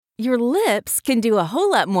Your lips can do a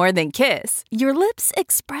whole lot more than kiss. Your lips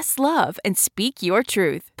express love and speak your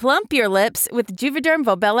truth. Plump your lips with Juvederm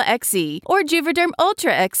Volbella XC or Juvederm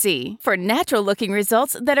Ultra XC for natural-looking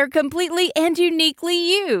results that are completely and uniquely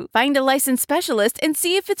you. Find a licensed specialist and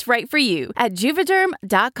see if it's right for you at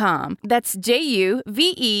Juvederm.com. That's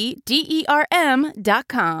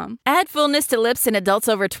JUVEDERM.com. Add fullness to lips in adults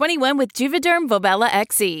over 21 with Juvederm Volbella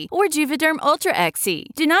XC or Juvederm Ultra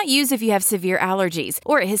XC. Do not use if you have severe allergies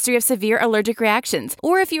or a history of severe allergic reactions,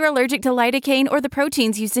 or if you're allergic to lidocaine or the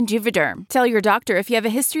proteins used in Juvederm. Tell your doctor if you have a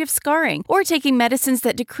history of scarring or taking medicines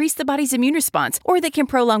that decrease the body's immune response or that can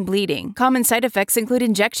prolong bleeding. Common side effects include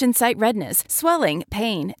injection site redness, swelling,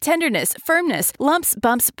 pain, tenderness, firmness, lumps,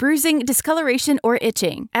 bumps, bruising, discoloration, or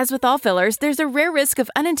itching. As with all fillers, there's a rare risk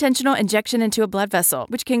of unintentional injection into a blood vessel,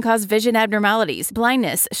 which can cause vision abnormalities,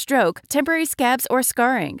 blindness, stroke, temporary scabs, or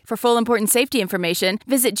scarring. For full important safety information,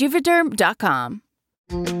 visit Juvederm.com.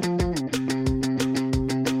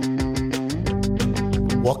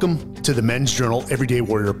 Welcome to the Men's Journal Everyday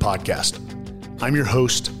Warrior podcast. I'm your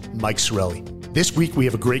host, Mike Sorelli. This week we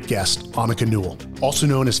have a great guest, Anicka Newell, also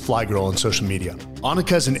known as Fly Girl on social media.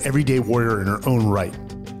 Anicka is an everyday warrior in her own right,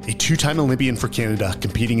 a two-time Olympian for Canada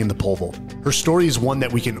competing in the pole vault. Her story is one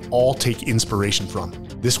that we can all take inspiration from.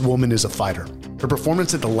 This woman is a fighter. Her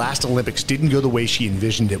performance at the last Olympics didn't go the way she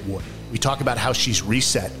envisioned it would. We talk about how she's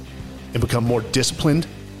reset and become more disciplined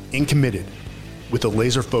and committed with a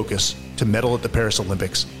laser focus to medal at the Paris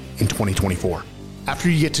Olympics in 2024. After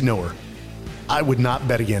you get to know her, I would not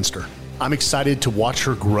bet against her. I'm excited to watch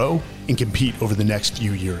her grow and compete over the next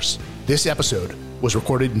few years. This episode was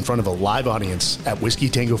recorded in front of a live audience at Whiskey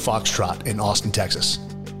Tango Foxtrot in Austin, Texas.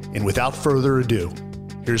 And without further ado,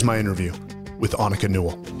 here's my interview with Anicka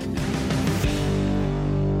Newell.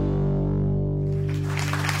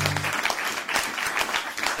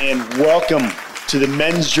 And welcome to the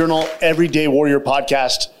Men's Journal Everyday Warrior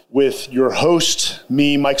podcast with your host,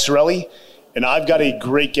 me, Mike Sorelli. And I've got a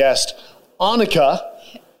great guest, Anicka,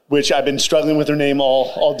 which I've been struggling with her name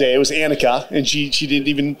all day. It was Anicka, and she didn't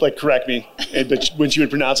even correct me. But when she would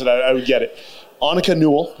pronounce it, I would get it. Anicka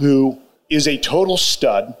Newell, who is a total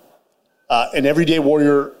stud, an everyday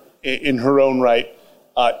warrior in her own right,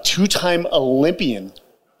 two-time Olympian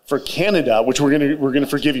for Canada, which we're gonna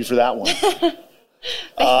forgive you for that one.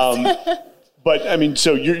 But I mean,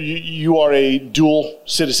 so you are a dual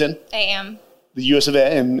citizen. I am. The U.S. of A.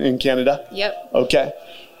 and Canada. Yep. Okay,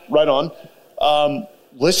 right on.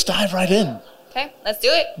 Let's dive right in. Okay, let's do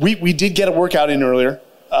it. We did get a workout in earlier,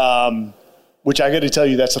 which I got to tell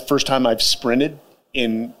you, that's the first time I've sprinted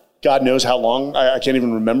in God knows how long. I can't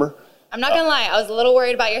even remember. I'm not gonna lie, I was a little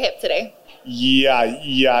worried about your hip today.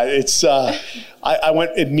 Yeah. It's I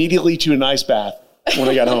went immediately to an ice bath when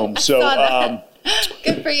I got home. So.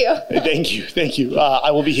 Good for you. Thank you. I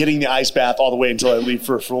will be hitting the ice bath all the way until I leave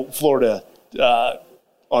for Florida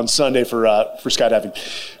on Sunday for skydiving.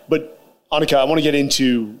 But Anicka, I want to get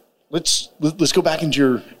into let's go back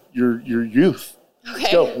into your youth. Okay.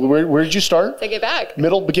 Let's go. Where did you start? Take it back.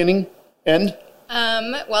 Middle, beginning, end?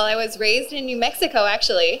 Well, I was raised in New Mexico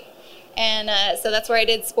actually, and so that's where I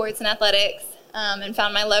did sports and athletics, and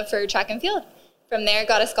found my love for track and field. From there,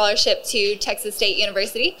 got a scholarship to Texas State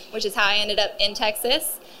University, which is how I ended up in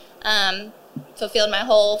Texas. Fulfilled my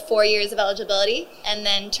whole 4 years of eligibility, and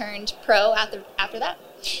then turned pro after that.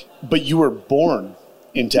 But you were born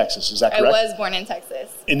in Texas, is that correct? I was born in Texas.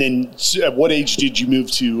 And then at what age did you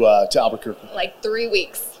move to Albuquerque? Like 3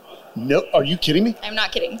 weeks. No, are you kidding me? I'm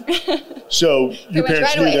not kidding. So your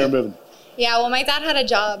parents knew they were moving? Yeah, well, my dad had a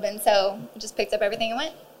job, and so just picked up everything and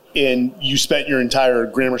went. And you spent your entire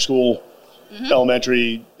grammar school,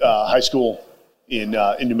 elementary, high school in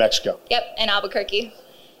New Mexico? Yep, in Albuquerque.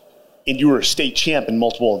 And you were a state champ in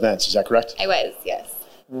multiple events, is that correct? I was, yes.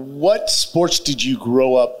 What sports did you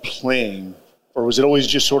grow up playing? Or was it always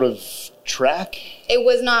just sort of track? It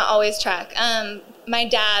was not always track. My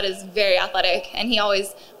dad is very athletic, and he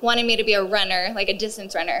always wanted me to be a runner, like a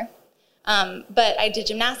distance runner. But I did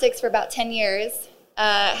gymnastics for about 10 years,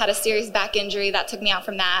 had a serious back injury that took me out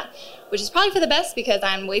from that, which is probably for the best because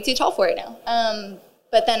I'm way too tall for it now.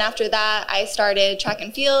 But then after that, I started track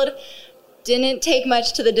and field. Didn't take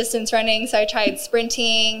much to the distance running, so I tried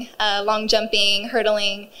sprinting, long jumping,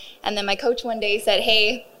 hurdling, and then my coach one day said,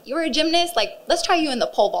 hey, you were a gymnast, let's try you in the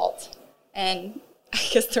pole vault. And I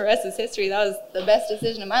guess the rest is history. That was the best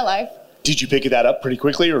decision of my life. Did you pick that up pretty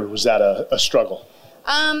quickly, or was that a struggle?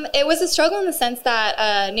 It was a struggle in the sense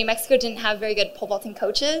that New Mexico didn't have very good pole vaulting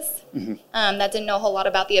coaches that didn't know a whole lot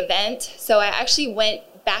about the event. So I actually went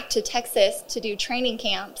back to Texas to do training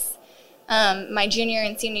camps my junior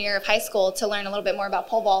and senior year of high school to learn a little bit more about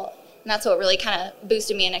pole vault. that's what really kind of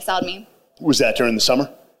boosted me and excelled me. Was that during the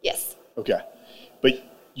summer? Yes. Okay. But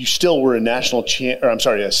you still were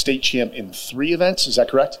a state champ in 3 events. Is that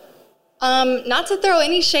correct? Not to throw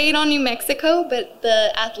any shade on New Mexico, but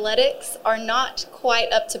the athletics are not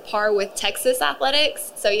quite up to par with Texas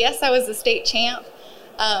athletics. So yes, I was a state champ,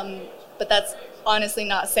 but that's honestly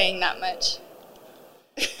not saying that much.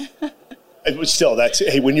 Still,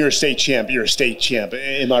 when you're a state champ, you're a state champ.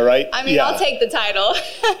 Am I right? I mean, yeah. I'll take the title.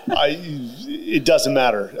 It doesn't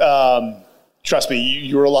matter. Trust me,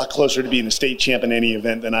 you were a lot closer to being a state champ in any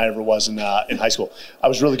event than I ever was in high school. I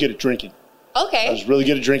was really good at drinking. Okay. I was really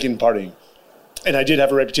good at drinking and partying. And I did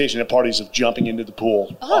have a reputation at parties of jumping into the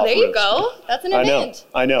pool. Oh, there you go. That's an event.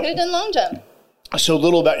 I know. Could have done long jump. So a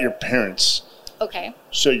little about your parents. Okay.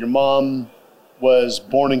 So your mom was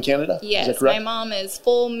born in Canada? Yes, is that correct? My mom is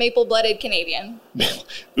full maple-blooded Canadian.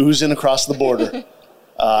 Oozing across the border.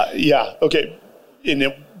 Yeah, okay. And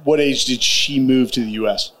at what age did she move to the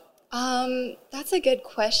U.S.? That's a good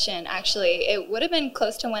question, actually. It would have been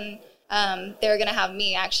close to when they were going to have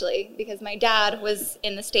me, actually, because my dad was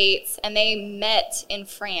in the States, and they met in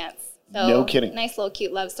France. So, no kidding. Nice little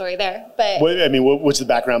cute love story there. But what's the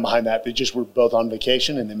background behind that? They just were both on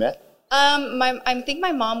vacation and they met? I think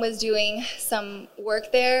my mom was doing some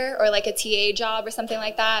work there or like a TA job or something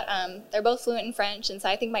like that. They're both fluent in French, and so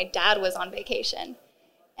I think my dad was on vacation,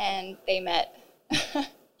 and they met.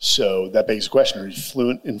 So that begs the question, are you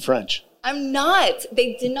fluent in French? I'm not.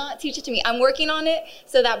 They did not teach it to me. I'm working on it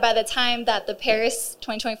so that by the time that the Paris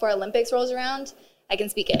 2024 Olympics rolls around, I can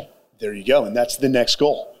speak it. There you go. And that's the next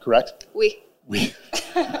goal, correct? Oui.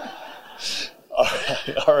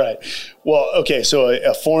 All right. Well, okay. So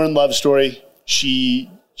a foreign love story. She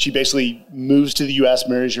basically moves to the U.S.,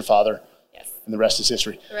 marries your father. Yes. And the rest is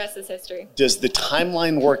history. The rest is history. Does the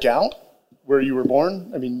timeline work out where you were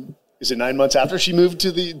born? I mean, is it 9 months after she moved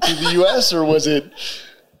to the U.S. or was it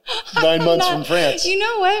 9 months from France? You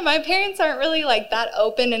know what? My parents aren't really like that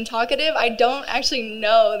open and talkative. I don't actually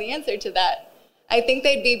know the answer to that. I think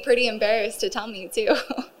they'd be pretty embarrassed to tell me too.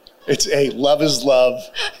 Love is love.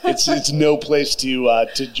 It's no place to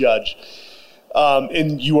judge.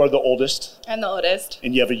 And you are the oldest. I'm the oldest.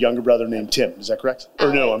 And you have a younger brother named Tim. Is that correct?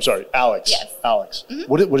 Alex. Or no, I'm sorry, Alex. Yes. Alex.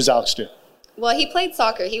 Mm-hmm. What does Alex do? Well, he played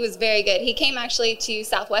soccer. He was very good. He came actually to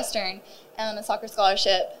Southwestern on a soccer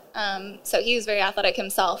scholarship. So he was very athletic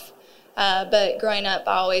himself. But growing up,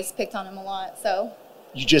 I always picked on him a lot. So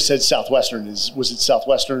you just said Southwestern. Was it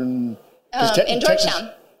Southwestern? In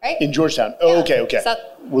Georgetown, right? In Georgetown. Oh, yeah. Okay.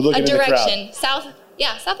 We're looking at the crowd.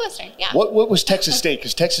 Southwestern. Yeah. What was Texas State?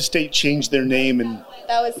 Because Texas State changed their name and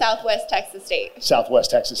that was Southwest Texas State.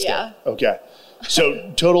 Southwest Texas State. Yeah. Okay.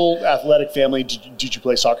 So total athletic family. Did you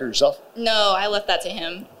play soccer yourself? No, I left that to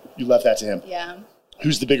him. You left that to him. Yeah.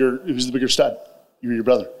 Who's the bigger stud? You or your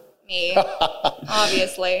brother? Me.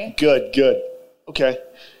 Obviously. Good. Okay.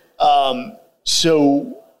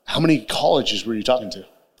 So how many colleges were you talking to?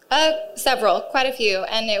 Several, quite a few.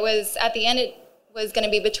 And it was, at the end, it was going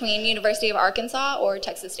to be between University of Arkansas or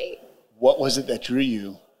Texas State. What was it that drew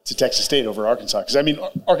you to Texas State over Arkansas? Because, I mean,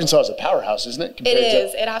 Arkansas is a powerhouse, isn't it? It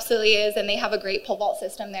is. It absolutely is. And they have a great pole vault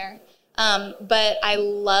system there. But I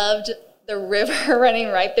loved the river running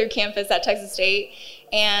right through campus at Texas State.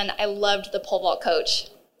 And I loved the pole vault coach.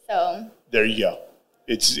 So there you go.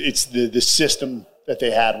 It's the system that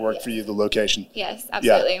they had worked for you, the location. Yes,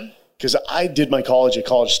 absolutely. Yeah. Because I did my college at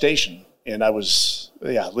College Station, and I was,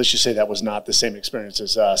 let's just say that was not the same experience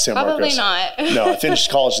as San Marcos. Probably not. No, I finished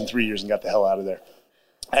college in 3 years and got the hell out of there.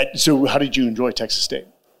 So how did you enjoy Texas State?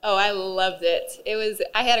 Oh, I loved it.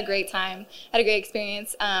 I had a great time, had a great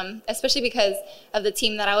experience, especially because of the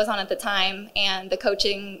team that I was on at the time and the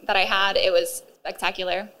coaching that I had. It was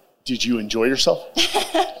spectacular. Did you enjoy yourself?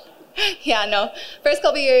 Yeah, no. First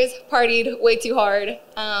couple of years, partied way too hard,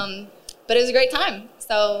 but it was a great time.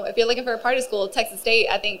 So if you're looking for a party school, Texas State,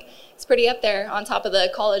 I think, is pretty up there on top of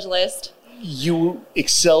the college list. You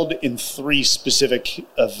excelled in 3 specific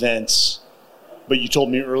events, but you told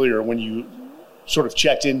me earlier when you sort of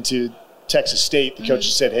checked into Texas State, the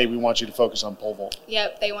coaches said, hey, we want you to focus on pole vault.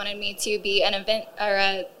 Yep, they wanted me to be an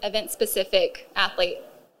event-specific athlete.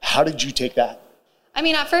 How did you take that? I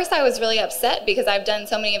mean, at first I was really upset because I've done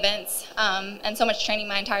so many events and so much training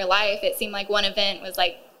my entire life. It seemed like one event was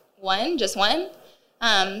like just one.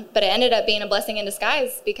 But it ended up being a blessing in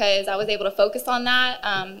disguise because I was able to focus on that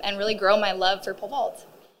and really grow my love for pole vault.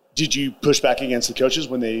 Did you push back against the coaches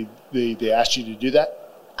when they asked you to do that?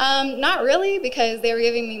 Not really, because they were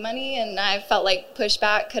giving me money and I felt like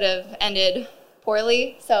pushback could have ended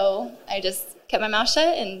poorly. So I just kept my mouth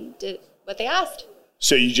shut and did what they asked.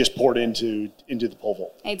 So you just poured into the pole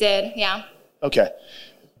vault? I did, yeah. Okay.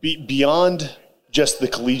 Beyond just the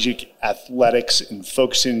collegiate athletics and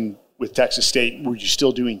focusing with Texas State, were you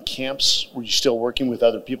still doing camps? Were you still working with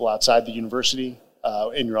other people outside the university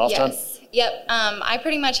in your off time? Yep. I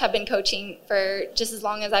pretty much have been coaching for just as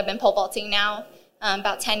long as I've been pole vaulting now,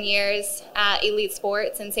 about 10 years at Elite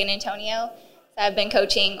Sports in San Antonio. So I've been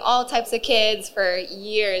coaching all types of kids for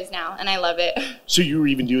years now, and I love it. So you were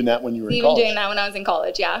even doing that when you were in college? Even doing that when I was in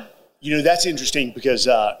college, yeah. You know, that's interesting because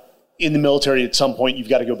in the military at some point you've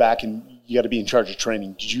got to go back and you got to be in charge of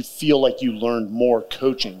training. Did you feel like you learned more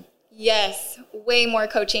coaching? Yes, way more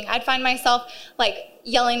coaching. I'd find myself like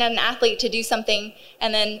yelling at an athlete to do something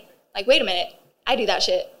and then like, wait a minute, I do that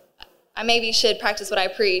shit. I maybe should practice what I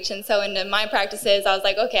preach. And so into my practices, I was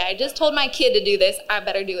like, okay, I just told my kid to do this. I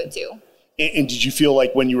better do it too. And did you feel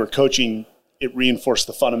like when you were coaching, it reinforced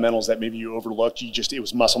the fundamentals that maybe you overlooked? It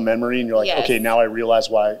was muscle memory and you're like, yes. Okay, now I realize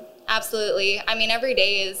why. Absolutely. I mean, every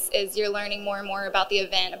day is you're learning more and more about the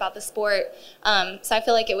event, about the sport. So I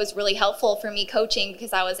feel like it was really helpful for me coaching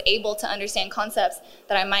because I was able to understand concepts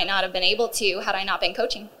that I might not have been able to had I not been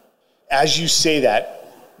coaching. As you say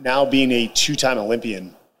that, now being a 2-time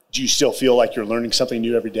Olympian, do you still feel like you're learning something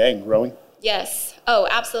new every day and growing? Yes. Oh,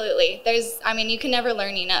 absolutely. You can never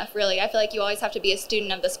learn enough, really. I feel like you always have to be a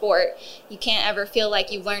student of the sport. You can't ever feel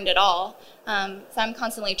like you've learned it all. So I'm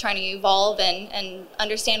constantly trying to evolve and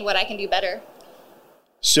understand what I can do better.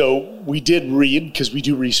 So we did read, because we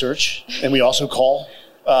do research, and we also call,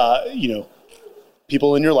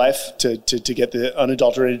 people in your life to get the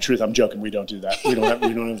unadulterated truth. I'm joking. We don't do that. We don't have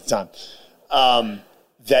the time.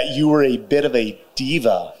 That you were a bit of a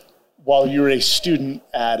diva while you were a student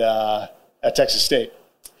at Texas State.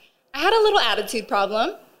 I had a little attitude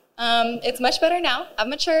problem. It's much better now. I've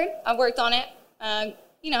matured. I've worked on it.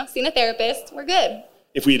 Seen a therapist. We're good.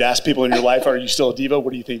 If we had asked people in your life, are you still a diva?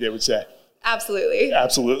 What do you think they would say? Absolutely.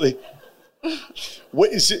 Absolutely.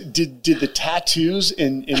 What is it? Did the tattoos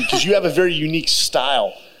because you have a very unique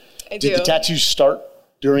style. I do. Did the tattoos start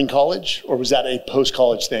during college or was that a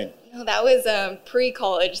post-college thing? No, that was a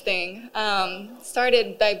pre-college thing.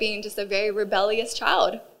 Started by being just a very rebellious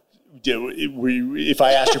child. If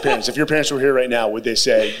I asked your parents, if your parents were here right now, would they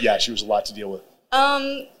say, yeah, she was a lot to deal with?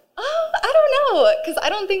 I don't know, because I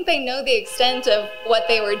don't think they know the extent of what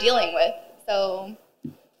they were dealing with. So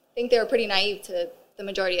I think they were pretty naive to the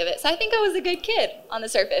majority of it. So I think I was a good kid on the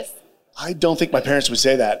surface. I don't think my parents would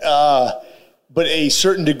say that. But a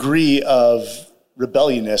certain degree of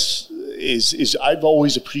rebelliousness is I've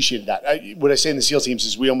always appreciated that. What I say in the SEAL teams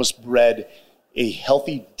is we almost bred a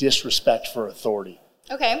healthy disrespect for authority.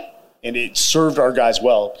 Okay. And it served our guys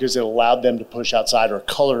well because it allowed them to push outside or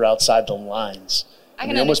color outside the lines.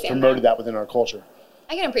 We almost promoted that within our culture.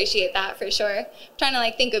 I can appreciate that for sure. I'm trying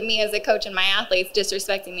to think of me as a coach and my athletes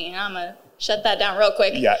disrespecting me, and I'm going to shut that down real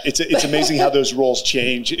quick. Yeah, it's amazing how those roles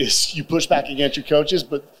change. Is you push back against your coaches,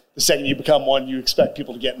 but the second you become one, you expect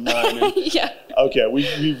people to get in line. And, yeah. Okay,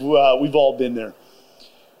 we've all been there.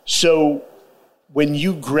 So when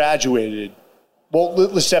you graduated, well,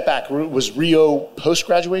 let's step back. Was Rio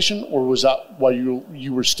post-graduation, or was that while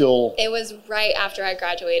you were still? It was right after I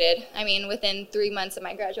graduated. Within 3 months of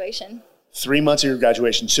my graduation. 3 months of your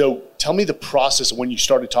graduation. So tell me the process of when you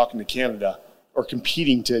started talking to Canada or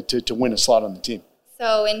competing to win a slot on the team.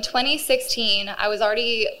 So in 2016, I was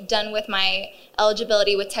already done with my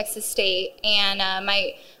eligibility with Texas State, and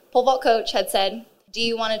my pole vault coach had said, do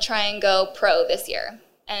you want to try and go pro this year?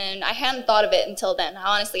 And I hadn't thought of it until then.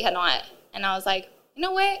 I honestly had not. And I was like, you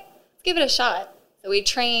know what? Let's give it a shot. So we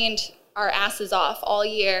trained our asses off all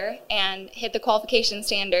year and hit the qualification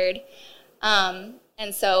standard. And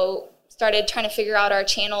so started trying to figure out our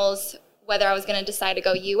channels, whether I was going to decide to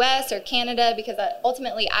go US or Canada, because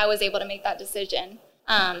ultimately I was able to make that decision.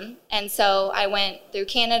 And so I went through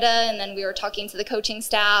Canada, and then we were talking to the coaching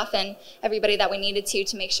staff and everybody that we needed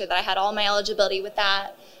to make sure that I had all my eligibility with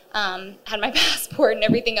that. Had my passport and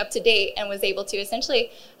everything up to date, and was able to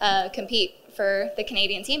essentially compete for the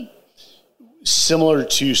Canadian team. Similar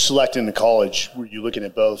to selecting the college, were you looking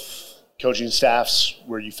at both coaching staffs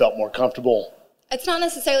where you felt more comfortable? It's not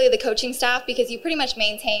necessarily the coaching staff, because you pretty much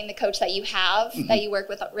maintain the coach that you have, mm-hmm. that you work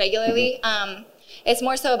with regularly. Mm-hmm. It's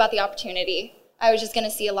more so about the opportunity. I was just going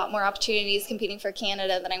to see a lot more opportunities competing for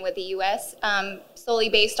Canada than I would the U.S., solely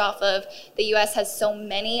based off of the U.S. has so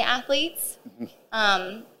many athletes.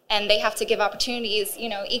 Mm-hmm. And they have to give opportunities,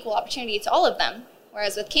 equal opportunity to all of them.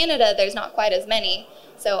 Whereas with Canada, there's not quite as many.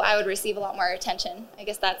 So I would receive a lot more attention. I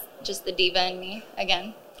guess that's just the diva in me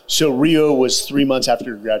again. So Rio was 3 months after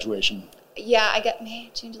your graduation. Yeah, I got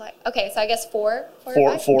May, June, July. Okay, so I guess four.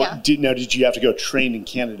 Yeah. Did you have to go train in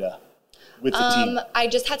Canada with the team? I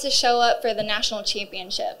just had to show up for the national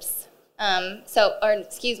championships.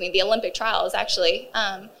 The Olympic trials actually,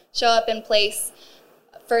 show up and place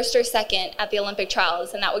first or second at the Olympic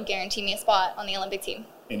trials, and that would guarantee me a spot on the Olympic team.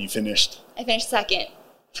 And you finished? I finished second.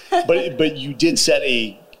 but you did set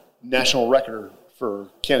a national record for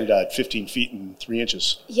Canada at 15 feet and 3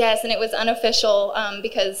 inches. Yes, and it was unofficial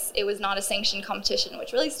because it was not a sanctioned competition,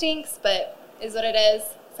 which really stinks, but is what it is.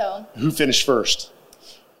 So. Who finished first?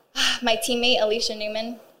 My teammate, Anicka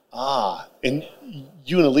Newell. And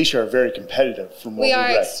you and Alicia are very competitive from what we are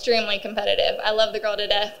read. Extremely competitive. I love the girl to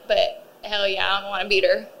death, but hell yeah, I want to beat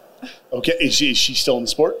her. Okay, is she still in the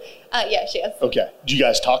sport? Yeah, she is. Okay. Do you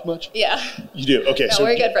guys talk much? Yeah. You do? Okay. No,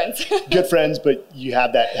 we're good friends. Good friends, but you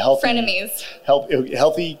have that healthy... Frenemies.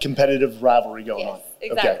 Healthy competitive rivalry going on.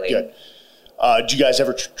 Exactly. Okay, good. Do you guys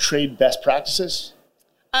ever trade best practices?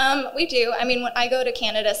 We do. I mean, when I go to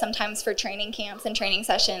Canada sometimes for training camps and training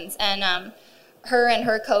sessions, and her and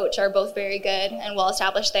her coach are both very good and well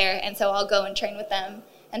established there, and so I'll go and train with them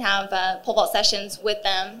and have pole vault sessions with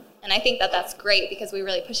them, and I think that that's great because we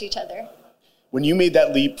really push each other. When you made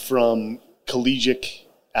that leap from collegiate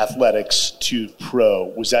athletics to pro,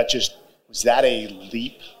 was that a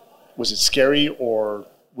leap? Was it scary, or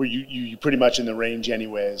were you pretty much in the range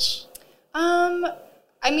anyways?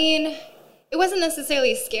 I mean, it wasn't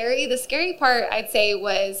necessarily scary. The scary part, I'd say,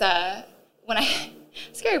 was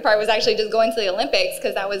scary part was actually just going to the Olympics,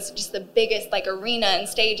 because that was just the biggest arena and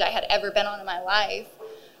stage I had ever been on in my life.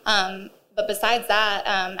 But besides that,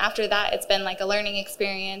 after that, it's been a learning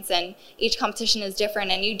experience, and each competition is different,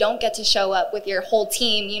 and you don't get to show up with your whole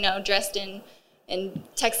team, dressed in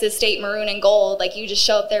Texas State maroon and gold. You just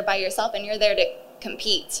show up there by yourself, and you're there to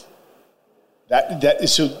compete. That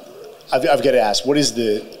is so. I've got to ask, what is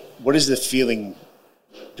the feeling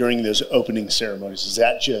during those opening ceremonies? Is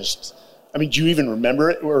that just? I mean, do you even remember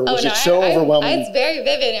it, or was it so overwhelming? It's very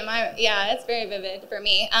vivid it's very vivid for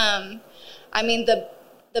me. I mean, the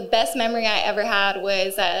best memory I ever had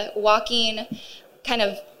was walking,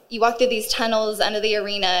 you walk through these tunnels under the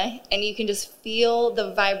arena, and you can just feel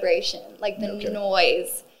the vibration,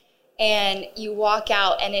 noise. And you walk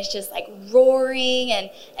out, and it's just roaring,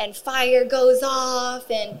 and fire goes off,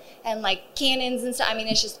 and cannons and stuff. I mean,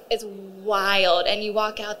 it's wild. And you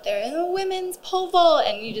walk out there, and the women's pole vault,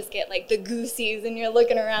 and you just get the goosies, and you're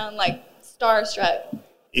looking around starstruck.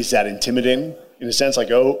 Is that intimidating in a sense?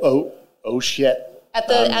 Oh shit. At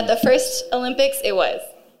the first Olympics, it was.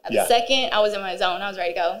 At the second, I was in my zone. I was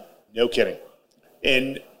ready to go. No kidding.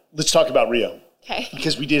 And let's talk about Rio. Okay.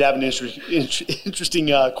 Because we did have an interesting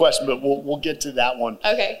question, but we'll get to that one.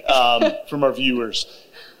 Okay. From our viewers.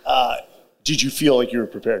 Did you feel like you were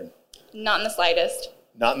prepared? Not in the slightest.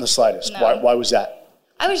 Not in the slightest. No. Why was that?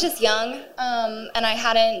 I was just young, and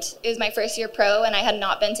it was my first year pro, and I had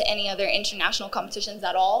not been to any other international competitions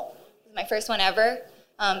at all. It was my first one ever.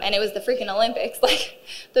 And it was the freaking Olympics,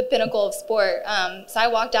 the pinnacle of sport. So I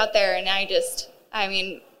walked out there, and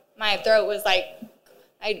my throat was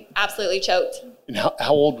I absolutely choked. And how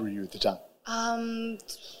old were you at the time?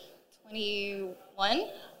 21.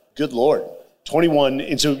 Good Lord. 21.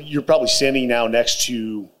 And so you're probably standing now next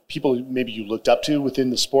to people maybe you looked up to within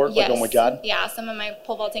the sport? Yes. Oh my God? Yeah, some of my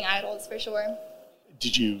pole vaulting idols for sure.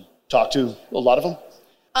 Did you talk to a lot of them?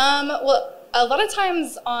 Well, a lot of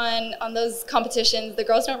times on those competitions, the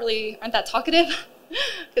girls aren't that talkative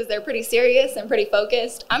because they're pretty serious and pretty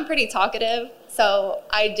focused. I'm pretty talkative, so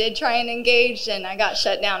I did try and engage, and I got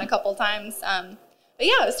shut down a couple times. But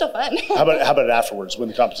yeah, it was still fun. How about afterwards when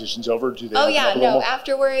the competition's over? Do they?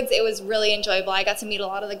 Afterwards it was really enjoyable. I got to meet a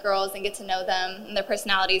lot of the girls and get to know them, and their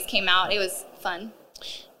personalities came out. It was fun.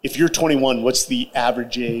 If you're 21, what's the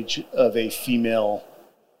average age of a female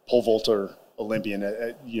pole vaulter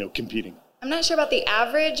Olympian, competing? I'm not sure about the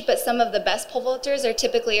average, but some of the best pole vaulters are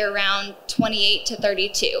typically around 28 to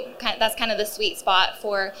 32. That's kind of the sweet spot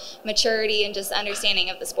for maturity and just understanding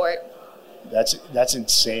of the sport. That's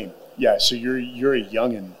insane. Yeah, so you're a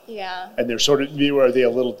youngin. Yeah. And they're are they a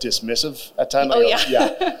little dismissive at times?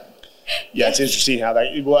 Yeah, it's interesting how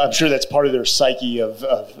that. Well, I'm sure that's part of their psyche of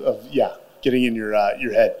getting in your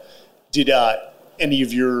head. Did any of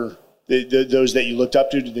those that you looked up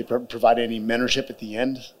to, did they provide any mentorship at the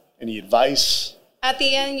end? Any advice? At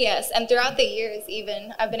the end, yes. And throughout the years,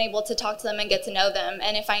 even, I've been able to talk to them and get to know them.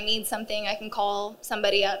 And if I need something, I can call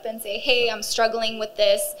somebody up and say, hey, I'm struggling with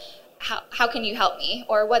this. How can you help me?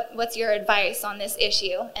 Or what's your advice on this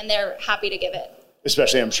issue? And they're happy to give it.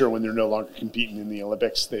 Especially, I'm sure, when they're no longer competing in the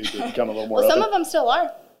Olympics, they become a little more Well, open. some of them still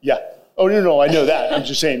are. Yeah. Oh, no, I know that. I'm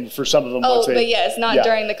just saying for some of them. But yes, not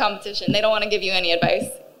during the competition. They don't want to give you any advice.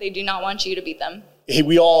 They do not want you to beat them. Hey,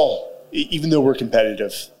 we all, even though we're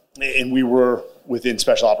competitive, and we were within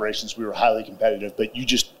special operations, we were highly competitive, but you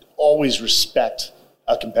just always respect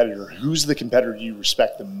a competitor. Who's the competitor you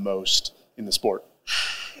respect the most in the sport?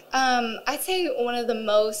 I'd say one of the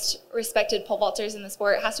most respected pole vaulters in the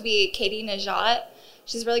sport has to be Katie Najat.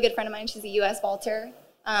 She's a really good friend of mine. She's a U.S. vaulter.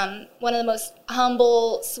 One of the most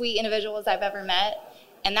humble, sweet individuals I've ever met.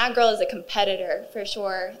 And that girl is a competitor for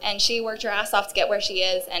sure. And she worked her ass off to get where she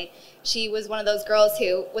is. And she was one of those girls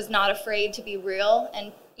who was not afraid to be real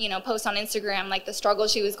and, post on Instagram like the struggle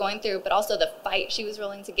she was going through, but also the fight she was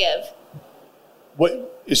willing to give.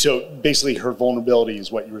 So basically her vulnerability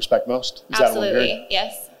is what you respect most? Is Absolutely,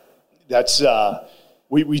 yes. That's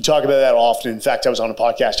we talk about that often. In fact, I was on a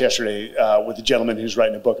podcast yesterday with a gentleman who's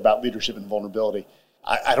writing a book about leadership and vulnerability.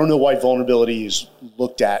 I don't know why vulnerability is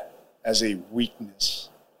looked at as a weakness.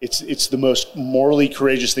 It's the most morally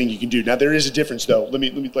courageous thing you can do. Now there is a difference though. Let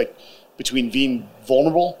me between being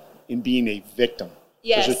vulnerable and being a victim.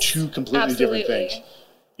 Yes, those are two completely absolutely. different things.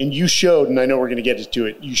 And you showed, and I know we're going to get into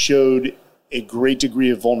it, you showed a great degree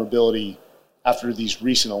of vulnerability after these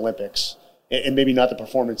recent Olympics, and maybe not the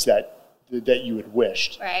performance that you had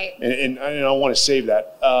wished. Right. And I want to save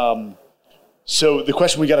that. So the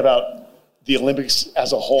question we got about the Olympics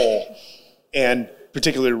as a whole, and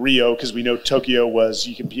particularly Rio, because we know Tokyo was,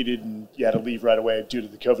 you competed and you had to leave right away due to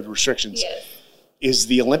the COVID restrictions. Yes. Is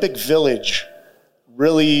the Olympic Village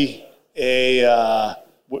really I'm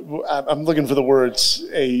looking for the words,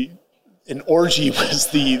 an orgy was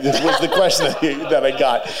the question that I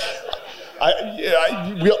got.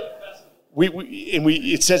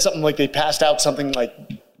 It said something like they passed out something like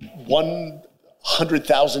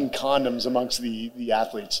 100,000 condoms amongst the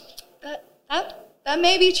athletes. That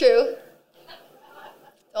may be true.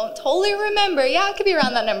 Don't totally remember. Yeah, it could be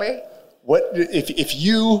around that number. What if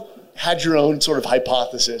you had your own sort of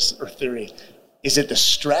hypothesis or theory? Is it the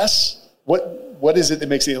stress? What is it that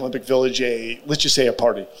makes the Olympic Village let's just say a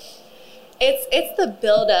party? It's the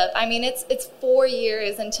buildup. I mean, it's 4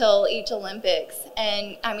 years until each Olympics,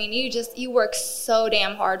 and I mean, you work so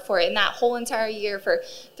damn hard for it. And that whole entire year, for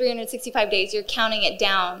 365 days, you're counting it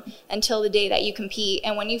down until the day that you compete.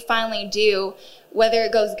 And when you finally do, whether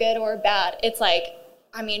it goes good or bad, it's like,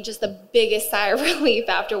 I mean, just the biggest sigh of relief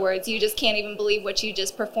afterwards. You just can't even believe what you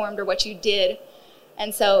just performed or what you did,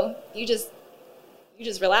 and so you just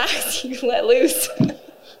relax. You let loose.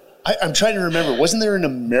 I'm trying to remember. Wasn't there an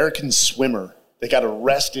American swimmer that got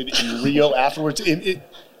arrested in Rio afterwards? And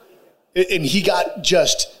he got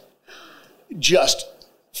just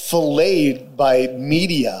filleted by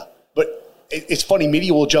media. But it's funny,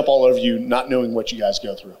 media will jump all over you not knowing what you guys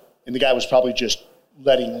go through. And the guy was probably just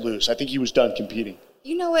letting loose. I think he was done competing.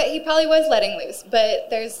 You know what? He probably was letting loose. But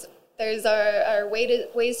there's our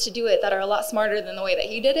ways to do it that are a lot smarter than the way that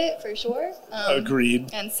he did it, for sure.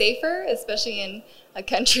 Agreed. And safer, especially in a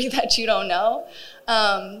country that you don't know.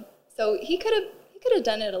 So he could have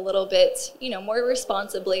done it a little bit, more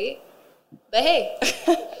responsibly. But hey.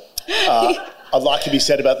 A lot to be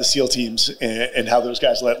said about the SEAL teams and how those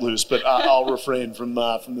guys let loose, but I'll refrain from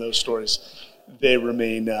those stories. They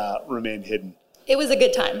remain hidden. It was a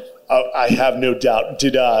good time. I have no doubt.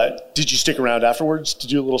 Did you stick around afterwards to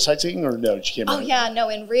do a little sightseeing, or no? Did you came yeah, no.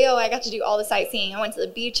 In Rio, I got to do all the sightseeing. I went to the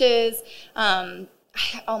beaches. I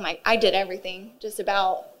did everything, just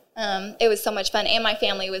about. It was so much fun, and my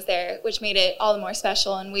family was there, which made it all the more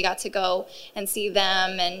special. And we got to go and see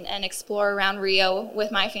them and explore around Rio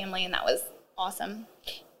with my family, and that was awesome.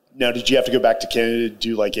 Now, did you have to go back to Canada to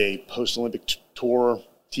do like a post-Olympic tour?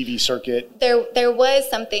 TV circuit? There was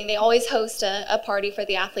something. They always host a party for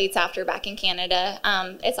the athletes after back in Canada.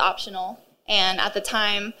 It's optional. And at the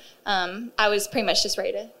time, I was pretty much just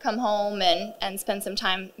ready to come home and spend some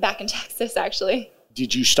time back in Texas, actually.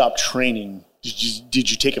 Did you stop training? Did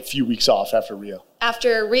you take a few weeks off after Rio?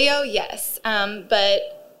 After Rio, yes.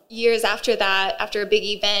 But years after that, after a big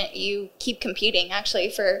event, you keep competing, actually,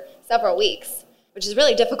 for several weeks, which is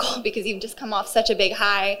really difficult because you've just come off such a big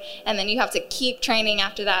high, and then you have to keep training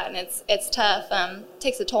after that, and it's tough.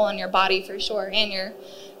 Takes a toll on your body for sure, and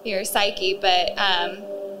your psyche. But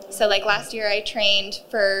so like last year, I trained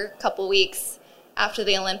for a couple weeks after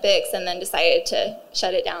the Olympics, and then decided to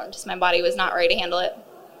shut it down. Just my body was not ready to handle it.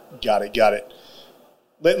 Got it.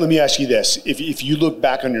 Let me ask you this: if you look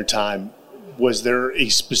back on your time, was there a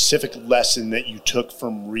specific lesson that you took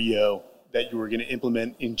from Rio that you were going to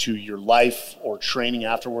implement into your life or training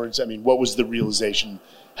afterwards? I mean, what was the realization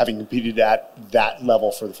having competed at that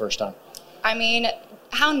level for the first time? I mean,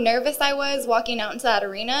 how nervous I was walking out into that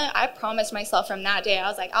arena. I promised myself from that day, I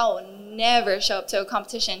was like, I will never show up to a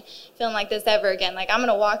competition feeling like this ever again. Like, I'm going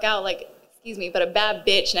to walk out like, excuse me, but a bad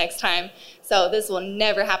bitch next time. So this will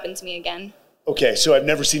never happen to me again. Okay, so I've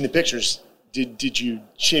never seen the pictures. Did you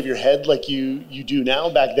shave your head like you do now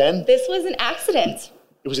back then? This was an accident.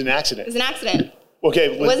 It was an accident. It was an accident.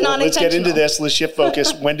 Okay, let's get into this. Let's shift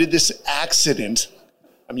focus. When did this accident,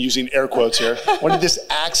 I'm using air quotes here, when did this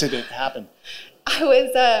accident happen? I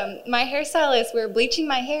was, my hairstylist, we were bleaching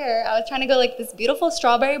my hair. I was trying to go like this beautiful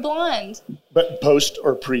strawberry blonde. But post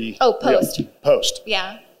or pre? Oh, post. Yeah, post.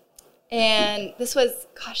 Yeah. And this was,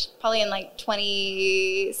 probably in like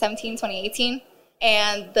 2017, 2018.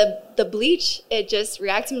 And the bleach, it just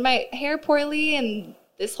reacted to my hair poorly, and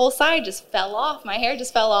this whole side just fell off. My hair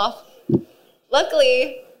just fell off.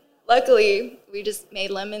 Luckily, we just made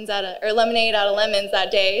lemonade out of lemons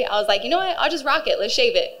that day. I was like, you know what? I'll just rock it. Let's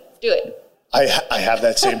shave it. Let's do it. I have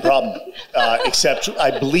that same problem, except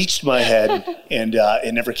I bleached my head and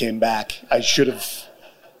it never came back. I should have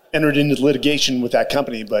entered into litigation with that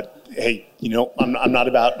company, but hey, I'm not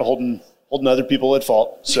about holding other people at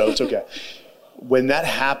fault, so it's okay. When that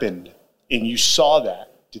happened and you saw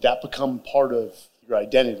that, did that become part of your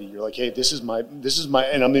identity? You're like, hey, this is my,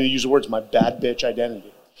 and I'm going to use the words, my bad bitch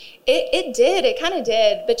identity. It did. It kind of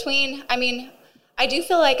did. I do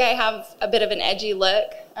feel like I have a bit of an edgy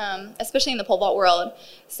look, especially in the pole vault world.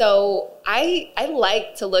 So I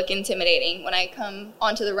like to look intimidating when I come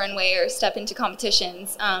onto the runway or step into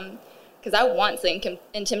competitions, because I want to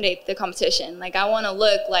intimidate the competition. Like, I want to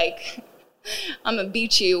look like I'm going to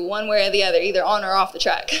beat you one way or the other, either on or off the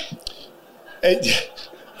track.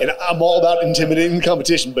 And I'm all about intimidating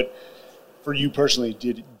competition, but for you personally,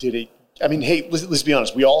 did it, hey, let's be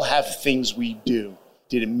honest. We all have things we do.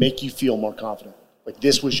 Did it make you feel more confident? Like,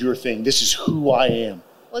 this was your thing. This is who I am.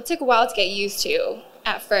 Well, it took a while to get used to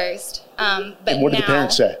at first. But and what did the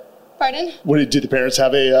parents say? Pardon? Did the parents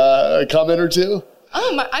have a comment or two?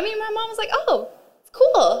 Oh, my mom was like, oh, it's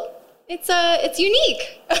cool. It's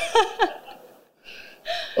unique.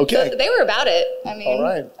 Okay. So they were about it. All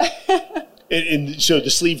right. And so the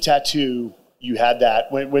sleeve tattoo, you had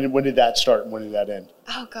that. When did that start and when did that end?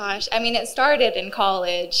 Oh, gosh. It started in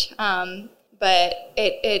college, but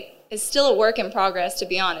it is still a work in progress, to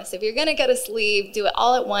be honest. If you're going to get a sleeve, do it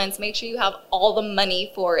all at once. Make sure you have all the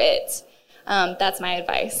money for it. That's my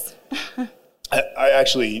advice. I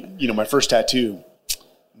actually, my first tattoo,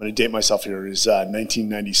 I'm going to date myself here, is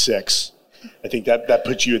 1996. I think that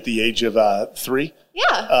puts you at the age of 3.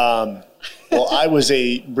 Yeah. Well, I was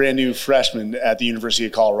a brand new freshman at the University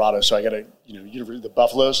of Colorado, so I got the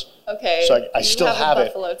Buffaloes. Okay. So I still have a it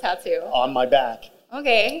buffalo tattoo on my back.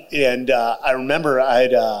 Okay. And I remember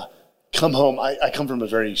I'd come home. I come from a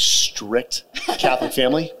very strict Catholic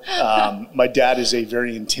family. My dad is a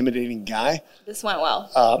very intimidating guy. This went well.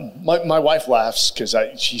 My wife laughs because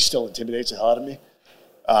she still intimidates the hell out of me.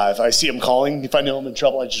 If I see him calling, if I know I'm in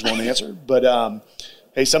trouble, I just won't answer. But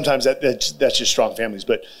hey, sometimes that's just strong families.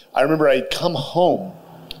 But I remember I'd come home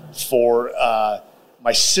for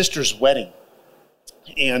my sister's wedding,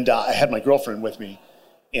 and I had my girlfriend with me.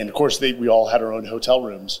 And, of course, we all had our own hotel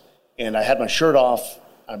rooms. And I had my shirt off.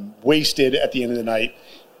 I'm wasted at the end of the night.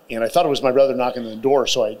 And I thought it was my brother knocking on the door.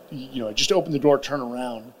 So I just opened the door, turn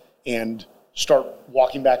around, and start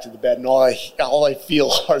walking back to the bed. And all I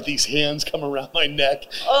feel are these hands come around my neck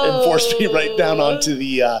and force me right down onto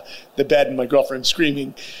the bed, and my girlfriend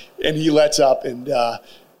screaming. And he lets up. And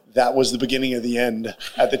that was the beginning of the end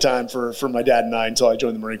at the time for my dad and I, until I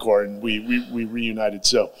joined the Marine Corps and we reunited.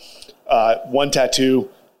 So one tattoo.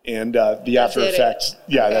 And the after effects,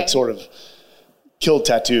 that sort of killed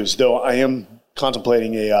tattoos. Though I am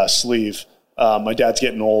contemplating a sleeve. My dad's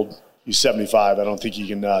getting old. He's 75. I don't think he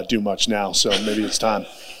can do much now, so maybe it's time.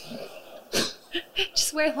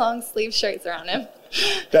 Just wear long sleeve shirts around him.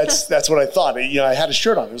 That's what I thought. I had a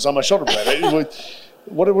shirt on. It was on my shoulder blade.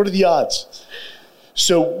 What are the odds?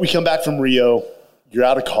 So we come back from Rio. You're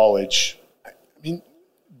out of college.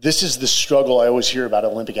 This is the struggle I always hear about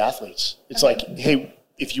Olympic athletes. It's like, hey,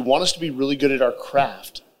 if you want us to be really good at our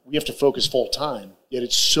craft, we have to focus full time. Yet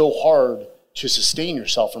it's so hard to sustain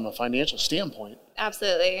yourself from a financial standpoint.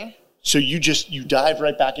 Absolutely. So you dive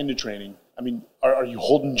right back into training. Are you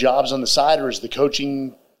holding jobs on the side, or is the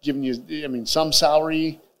coaching giving you, some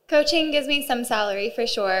salary? Coaching gives me some salary for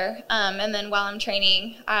sure. And then while I'm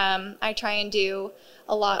training, I try and do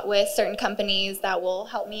a lot with certain companies that will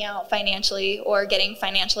help me out financially, or getting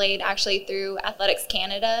financial aid actually through Athletics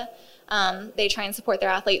Canada. They try and support their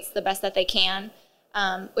athletes the best that they can,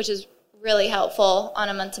 which is really helpful on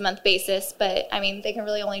a month-to-month basis. But, they can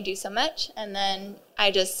really only do so much. And then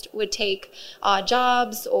I just would take odd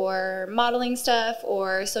jobs or modeling stuff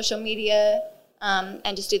or social media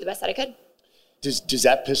and just do the best that I could. Does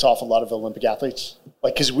that piss off a lot of Olympic athletes?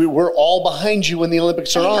 Like, because we're all behind you when the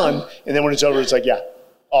Olympics are on, and then when it's over, it's like, yeah,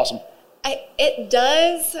 awesome. It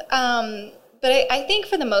does. But I think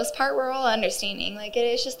for the most part, we're all understanding. Like,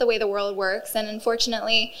 it's just the way the world works. And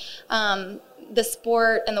unfortunately, the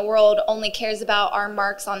sport and the world only cares about our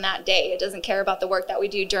marks on that day. It doesn't care about the work that we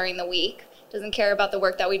do during the week. It doesn't care about the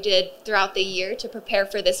work that we did throughout the year to prepare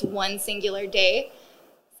for this one singular day.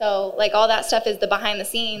 So, like, all that stuff is the behind the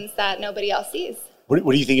scenes that nobody else sees. What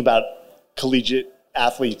do you think about collegiate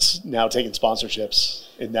athletes now taking sponsorships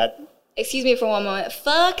in that? Excuse me for one moment.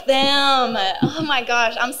 Fuck them. Oh my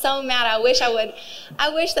gosh, I'm so mad. I wish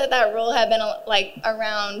that rule had been like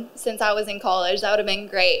around since I was in college. That would have been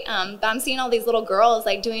great. But I'm seeing all these little girls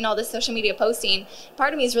like doing all this social media posting.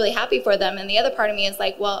 Part of me is really happy for them, and the other part of me is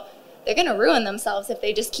like, well, they're going to ruin themselves if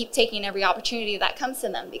they just keep taking every opportunity that comes to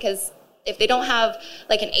them, because if they don't have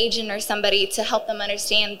like an agent or somebody to help them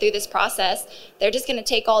understand through this process, they're just going to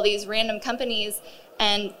take all these random companies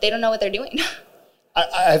and they don't know what they're doing.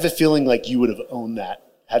 I have a feeling like you would have owned that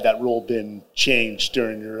had that rule been changed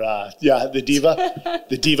during your, the diva.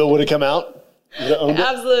 The diva would have come out. Would have owned it.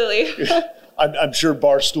 Absolutely. I'm sure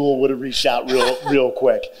Barstool would have reached out real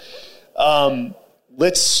quick.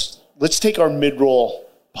 Let's take our mid-roll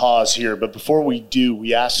pause here. But before we do,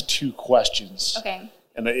 we ask 2 questions. Okay.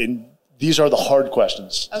 And these are the hard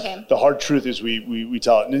questions. Okay. The hard truth is we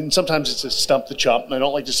tell it. And sometimes it's a stump the chump. And I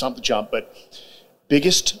don't like to stump the chump, but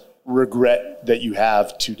biggest regret that you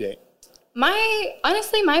have to date?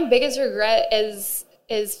 Honestly, my biggest regret is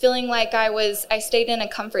feeling like I stayed in a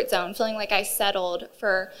comfort zone, feeling like I settled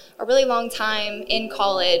for a really long time in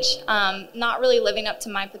college, not really living up to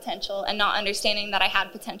my potential and not understanding that I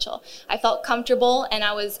had potential. I felt comfortable and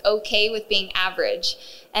I was okay with being average.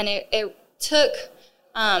 And it took,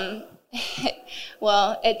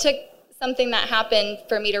 it took something that happened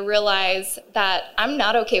for me to realize that I'm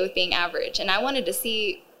not okay with being average. And I wanted to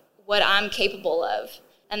see what I'm capable of.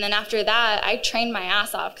 And then after that, I trained my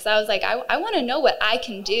ass off because I was like, I want to know what I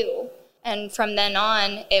can do. And from then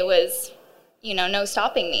on, it was, no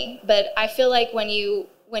stopping me. But I feel like when you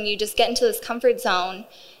just get into this comfort zone,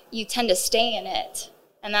 you tend to stay in it.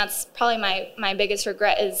 And that's probably my biggest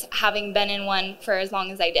regret, is having been in one for as long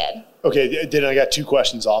as I did. Okay, then I got 2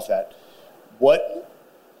 questions off that. What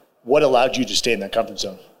allowed you to stay in that comfort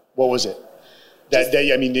zone? What was it?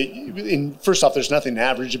 First off, there's nothing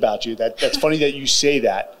average about you. That's funny that you say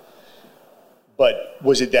that. But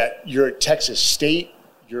was it that you're at Texas State,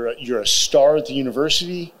 you're a star at the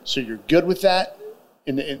university, so you're good with that?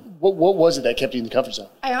 And what was it that kept you in the comfort zone?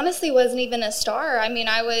 I honestly wasn't even a star. I mean,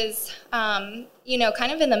 I was, kind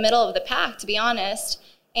of in the middle of the pack, to be honest.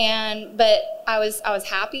 But I was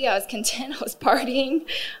happy, I was content, I was partying,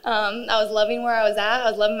 I was loving where I was at, I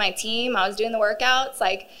was loving my team, I was doing the workouts,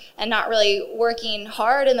 and not really working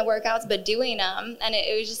hard in the workouts, but doing them, and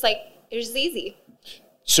it was just easy.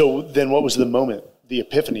 So then what was the moment, the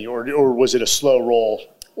epiphany, or was it a slow roll?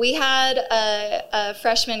 We had a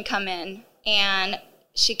freshman come in, and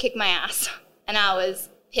she kicked my ass, and I was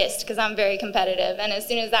pissed because I'm very competitive, and as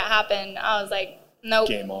soon as that happened, I was like, nope.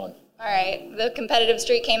 Game on. All right, the competitive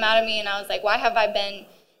streak came out of me, and I was like, why have I been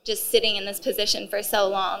just sitting in this position for so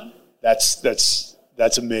long? That's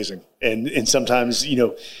amazing. And sometimes,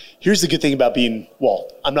 here's the good thing about being,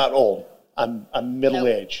 I'm not old. I'm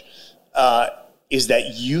middle-aged. Is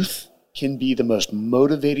that youth can be the most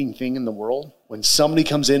motivating thing in the world. When somebody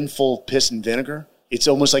comes in full of piss and vinegar, it's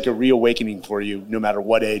almost like a reawakening for you, no matter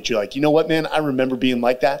what age. You're like, you know what, man? I remember being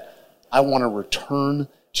like that. I want to return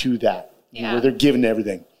to that, where they're giving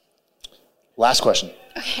everything. Last question.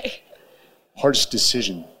 Okay. Hardest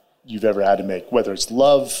decision you've ever had to make, whether it's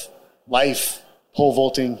love, life, pole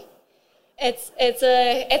vaulting? It's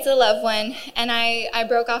a loved one, and I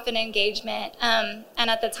broke off an engagement. And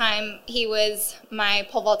at the time, he was my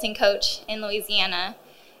pole vaulting coach in Louisiana,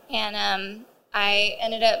 and I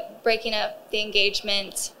ended up breaking up the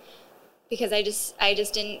engagement because I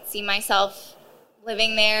just didn't see myself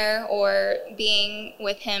living there or being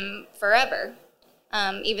with him forever.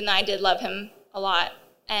 Even though I did love him a lot.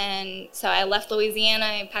 And so I left Louisiana,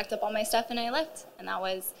 I packed up all my stuff, and I left. And that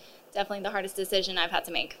was definitely the hardest decision I've had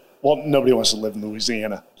to make. Well, nobody wants to live in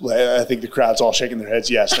Louisiana. I think the crowd's all shaking their heads.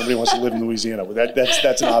 Yes, nobody wants to live in Louisiana.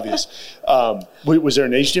 That's an obvious. Was there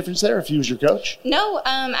an age difference there if he was your coach? No,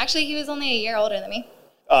 actually he was only a year older than me.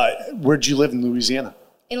 Where'd you live in Louisiana?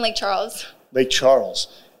 In Lake Charles. Lake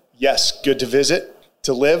Charles. Yes, good to visit.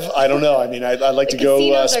 To live, I don't know. I mean, I'd like to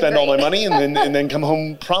go spend all my money and then come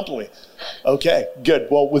home promptly. Okay, good.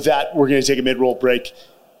 Well, with that, we're going to take a mid-roll break.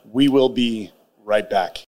 We will be right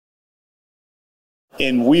back.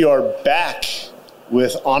 And we are back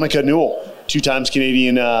with Anicka Newell, 2 times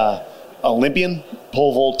Canadian Olympian,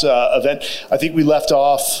 pole vault event. I think we left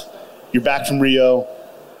off, you're back from Rio,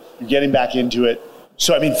 you're getting back into it.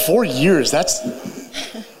 So, 4 years, that's...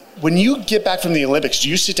 When you get back from the Olympics, do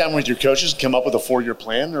you sit down with your coaches and come up with a 4-year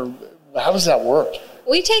plan, or how does that work?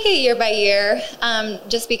 We take it year by year,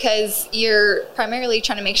 just because you're primarily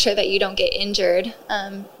trying to make sure that you don't get injured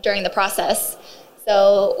during the process.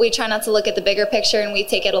 So we try not to look at the bigger picture, and we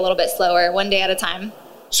take it a little bit slower, one day at a time.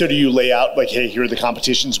 So do you lay out, hey, here are the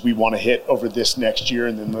competitions we want to hit over this next year,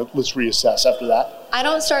 and then let's reassess after that? I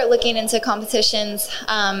don't start looking into competitions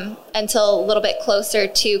until a little bit closer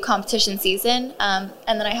to competition season. And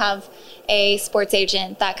then I have a sports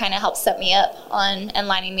agent that kind of helps set me up on and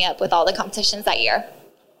lining me up with all the competitions that year.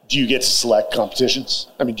 Do you get to select competitions?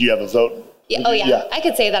 Do you have a vote? Yeah, yeah. I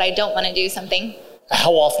could say that I don't want to do something.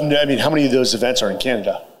 How often, how many of those events are in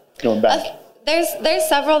Canada going back? There's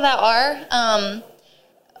several that are.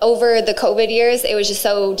 Over the COVID years, it was just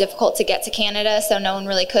so difficult to get to Canada, so no one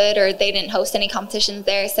really could, or they didn't host any competitions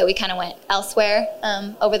there, so we kind of went elsewhere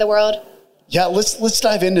over the world. Yeah, let's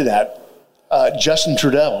dive into that. Justin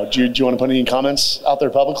Trudeau, do you want to put any comments out there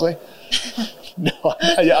publicly? No,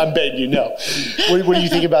 I'm betting you know. What do you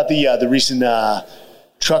think about the recent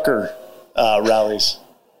trucker rallies?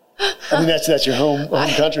 That's your home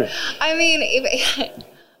country.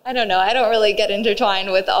 I don't know. I don't really get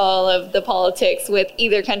intertwined with all of the politics with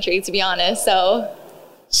either country, to be honest. So,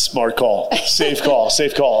 smart call, safe call.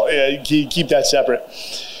 Yeah, keep that separate.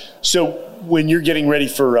 So, when you're getting ready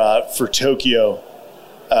for Tokyo,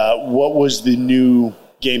 what was the new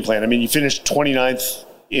game plan? You finished 29th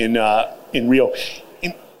in Rio.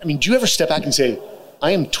 And, do you ever step back and say,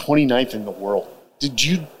 "I am 29th in the world"? Did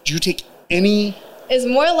you take any? It's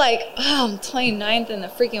more like, I'm 29th in the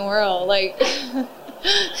freaking world,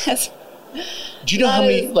 Do you know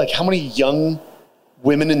how many young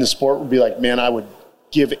women in the sport would be like, man, I would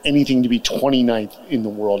give anything to be 29th in the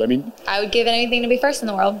world? I would give anything to be first in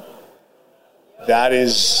the world. That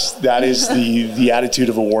is the attitude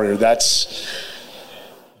of a warrior.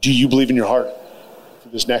 Do you believe in your heart for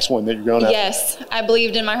this next one that you're going after? Yes, I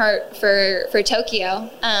believed in my heart for Tokyo.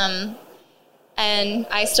 And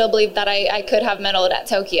I still believe that I could have medaled at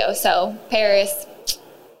Tokyo. So Paris,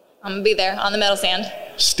 I'm going to be there on the medal stand.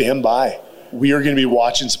 Stand by. We are going to be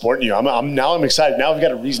watching, supporting you. I'm excited. Now we've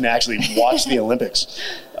got a reason to actually watch the Olympics.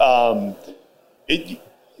 The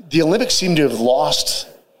Olympics seem to have lost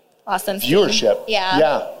viewership.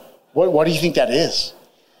 Yeah. What do you think that is?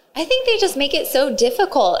 I think they just make it so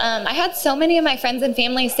difficult. I had so many of my friends and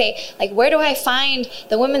family say, where do I find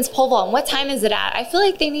the women's pole vault and what time is it at? I feel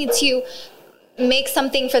like they need to make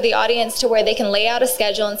something for the audience to where they can lay out a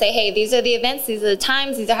schedule and say, hey, these are the events, these are the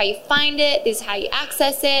times, these are how you find it, this is how you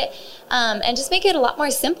access it, and just make it a lot more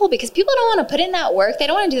simple, because people don't want to put in that work. They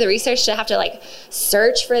don't want to do the research to have to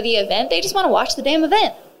search for the event. They just want to watch the damn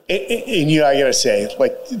event. And I gotta say,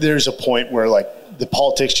 there's a point where the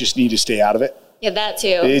politics just need to stay out of it. Yeah, that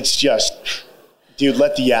too. It's just, dude,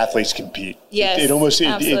 let the athletes compete. Yes, it almost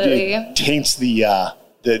it taints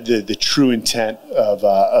the true intent of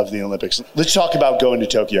the Olympics. Let's talk about going to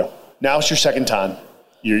Tokyo. Now it's your second time.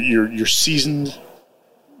 You're seasoned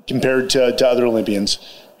compared to other Olympians.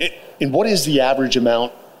 And what is the average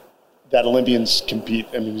amount that Olympians compete?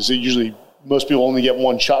 Is it usually most people only get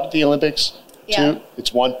one shot at the Olympics? Yeah. 2?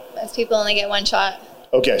 It's 1? Most people only get one shot.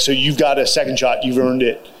 Okay, so you've got a second shot. You've earned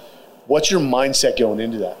it. What's your mindset going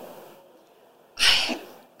into that?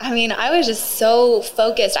 I was just so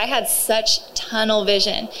focused. I had such tunnel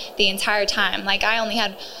vision the entire time. I only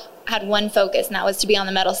had one focus, and that was to be on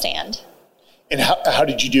the medal stand. And how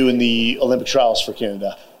did you do in the Olympic trials for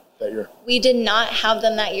Canada that year? We did not have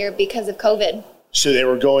them that year because of COVID. So they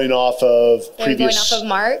were going off of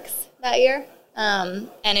marks that year. And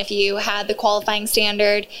if you had the qualifying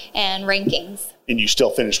standard and rankings. And you still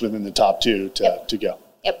finished within the top 2 to go.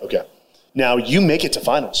 Yep. Okay. Now you make it to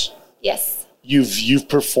finals. Yes. You've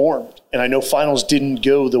performed, and I know finals didn't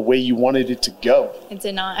go the way you wanted it to go. It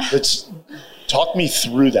did not. Let's talk me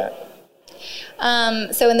through that.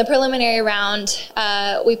 So in the preliminary round,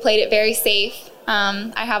 we played it very safe.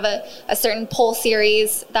 I have a certain pole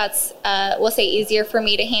series that's, we'll say, easier for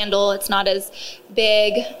me to handle. It's not as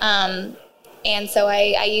big. And so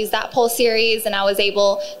I used that pole series, and I was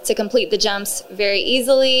able to complete the jumps very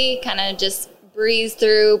easily, kind of just breeze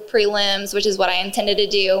through prelims, which is what I intended to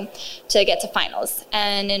do to get to finals.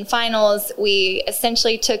 And in finals, we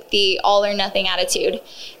essentially took the all or nothing attitude,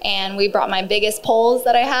 and we brought my biggest poles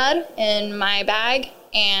that I had in my bag,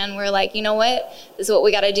 and we're like, you know what, this is what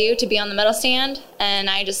we got to do to be on the medal stand. And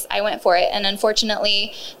I went for it. And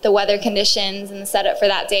unfortunately, the weather conditions and the setup for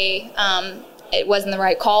that day, it wasn't the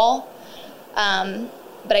right call,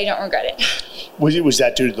 but I don't regret it. Was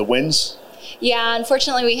that due to the winds? Yeah,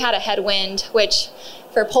 unfortunately, we had a headwind, which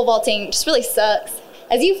for pole vaulting just really sucks.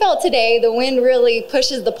 as you felt today, the wind really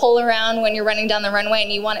pushes the pole around when you're running down the runway,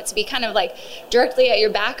 and you want it to be kind of like directly at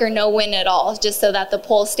your back or no wind at all, just so that the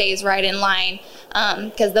pole stays right in line.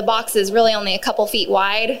 Because the box is really only a couple feet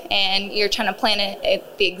wide, and you're trying to plan it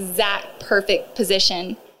at the exact perfect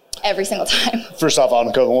position every single time. First off,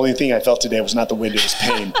 Anicka, the only thing I felt today was not the wind, it was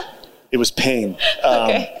pain. It was pain.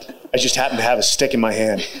 Okay. I just happened to have a stick in my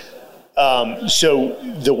hand. So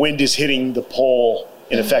the wind is hitting the pole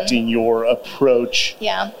and affecting your approach.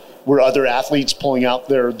 Yeah. Were other athletes pulling out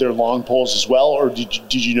their long poles as well, or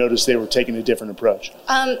did you notice they were taking a different approach?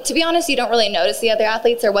 To be honest, you don't really notice the other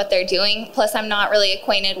athletes or what they're doing. Plus, I'm not really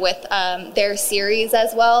acquainted with their series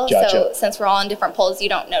as well. Gotcha. So since we're all on different poles, you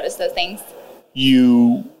don't notice those things.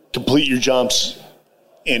 You complete your jumps,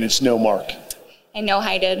 and it's no mark. I know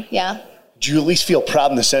I did, yeah. Do you at least feel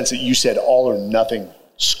proud in the sense that you said all or nothing?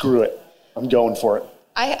 Screw it. I'm going for it.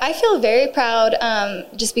 I feel very proud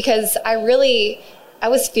just because I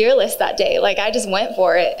was fearless that day. Like, I just went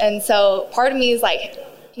for it. And so part of me is like,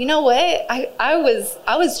 you know what? I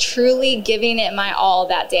was truly giving it my all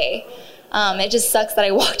that day. It just sucks that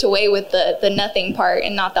I walked away with the nothing part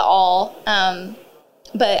and not the all.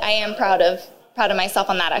 But I am proud of myself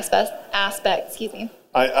on that aspect. Excuse me.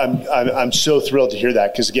 I'm so thrilled to hear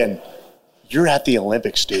that, because again, you're at the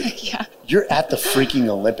Olympics, dude. Yeah. You're at the freaking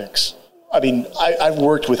Olympics. I mean, I've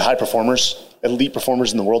worked with high performers, elite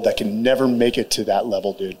performers in the world that can never make it to that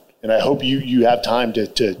level, dude. And I hope you have time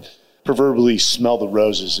to proverbially smell the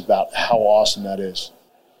roses about how awesome that is.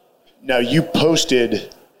 Now, you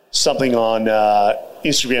posted something on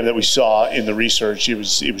Instagram that we saw in the research. It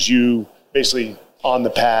was you basically on the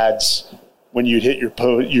pads when you'd hit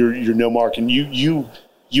your no mark, and you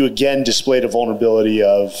again displayed a vulnerability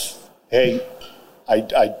of, hey,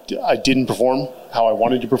 I didn't perform how I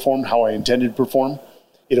wanted to perform, how I intended to perform.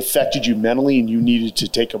 It affected you mentally, and you needed to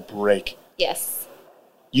take a break. Yes.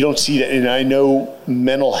 You don't see that, and I know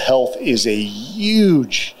mental health is a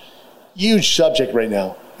huge, huge subject right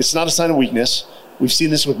now. It's not a sign of weakness. We've seen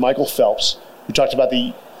this with Michael Phelps, who talked about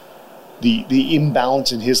the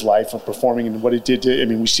imbalance in his life of performing and what it did to. I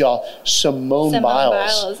mean, we saw Simone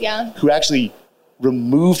Biles, who actually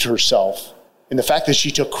removed herself, and the fact that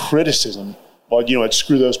she took criticism. Well, you know what?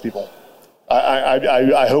 Screw those people.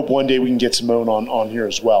 I hope one day we can get Simone on here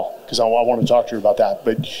as well, because I want to talk to her about that.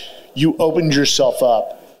 But you opened yourself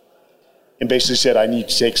up and basically said, I need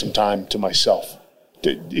to take some time to myself.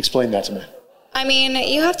 Explain that to me. I mean,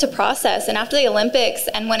 you have to process. And after the Olympics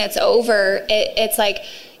and when it's over, it's like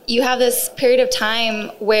you have this period of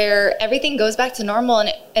time where everything goes back to normal,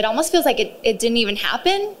 and it almost feels like it didn't even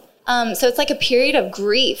happen. So it's like a period of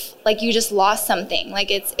grief, like you just lost something,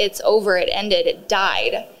 like it's over, it ended, it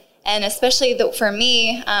died. And especially for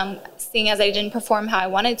me, seeing as I didn't perform how I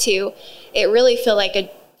wanted to, it really felt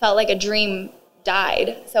like a dream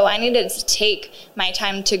died. So I needed to take my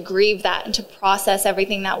time to grieve that and to process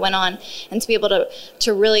everything that went on, and to be able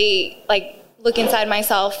to really like look inside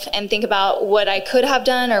myself and think about what I could have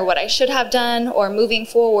done or what I should have done, or moving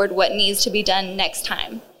forward, what needs to be done next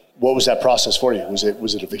time. What was that process for you? Was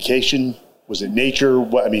it a vacation? Was it nature?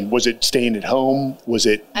 Was it staying at home?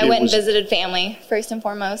 I went and visited family, first and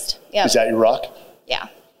foremost. Yeah. Is that your rock? Yeah.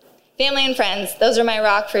 Family and friends. Those are my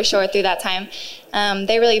rock for sure through that time.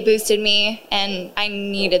 They really boosted me, and I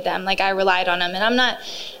needed them. Like, I relied on them. And I'm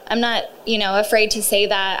not, afraid to say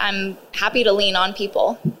that. I'm happy to lean on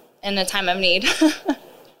people in a time of need.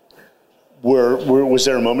 Was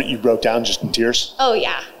there a moment you broke down just in tears? Oh,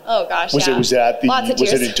 yeah. Oh, gosh, Was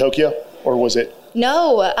it in Tokyo, or was it?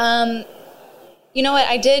 No. You know what?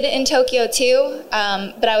 I did in Tokyo too,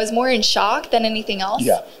 but I was more in shock than anything else.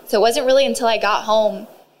 Yeah. So it wasn't really until I got home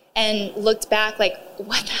and looked back, like,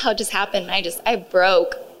 what the hell just happened? I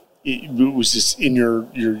broke. Was this in your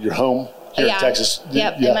home here in Texas?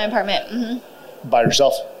 Yep, in my apartment. Mm-hmm. By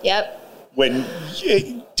yourself? Yep.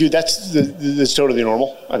 Dude, that's totally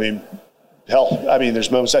normal. I mean, hell,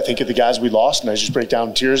 there's moments I think of the guys we lost, and I just break down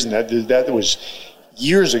in tears, and that was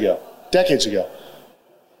years ago, decades ago.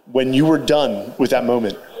 When you were done with that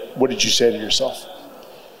moment, what did you say to yourself?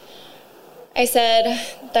 I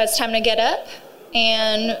said, that's time to get up,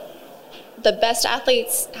 and the best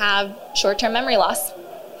athletes have short-term memory loss.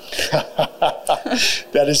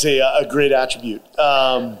 That is a great attribute.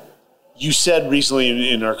 You said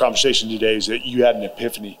recently in our conversation today is that you had an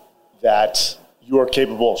epiphany that you are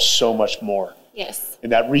capable of so much more. Yes.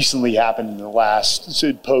 And that recently happened in the last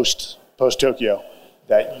post Tokyo,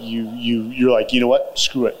 that you're like, you know what?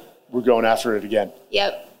 Screw it. We're going after it again.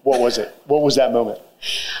 Yep. What was it? What was that moment?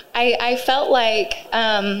 I felt like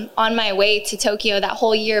on my way to Tokyo, that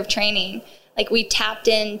whole year of training, like we tapped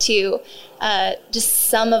into just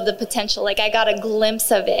some of the potential. Like I got a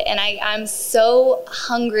glimpse of it, and I'm so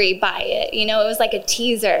hungry by it. You know, it was like a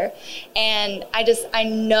teaser, and I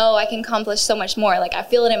know I can accomplish so much more. Like I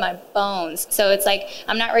feel it in my bones. So it's like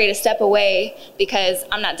I'm not ready to step away because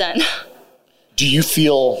I'm not done. Do you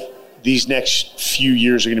feel these next few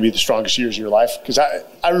years are going to be the strongest years of your life? Because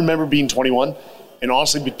I remember being 21, and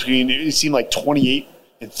honestly, it seemed like 28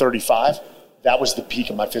 and 35, that was the peak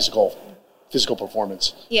of my physical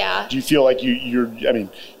performance. Yeah. Do you feel like you're going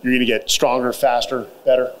to get stronger, faster,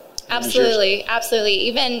 better? Absolutely.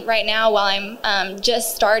 Even right now, while I'm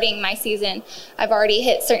just starting my season, I've already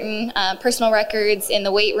hit certain personal records in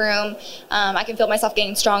the weight room. I can feel myself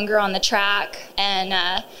getting stronger on the track,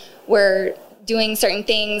 and we're doing certain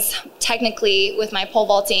things technically with my pole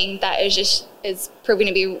vaulting that is proving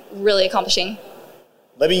to be really accomplishing.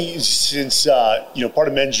 Let me, since part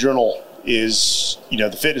of Men's Journal is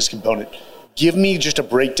the fitness component, give me just a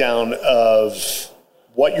breakdown of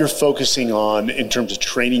what you're focusing on in terms of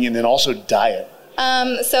training and then also diet.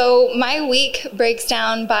 So my week breaks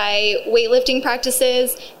down by weightlifting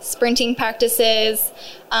practices, sprinting practices,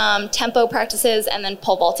 tempo practices, and then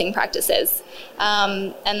pole vaulting practices.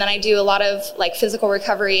 And then I do a lot of like physical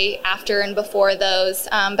recovery after and before those.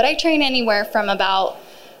 But I train anywhere from about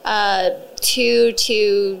 2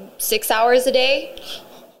 to 6 hours a day.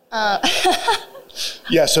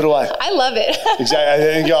 Yeah, so do I. I love it. Exactly. I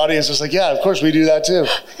think the audience was like, yeah, of course we do that too.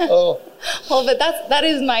 Oh. Well, but that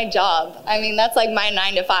is my job. I mean, that's like my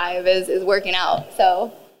 9 to 5 is working out.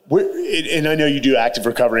 So. And I know you do active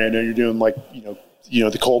recovery. I know you're doing like,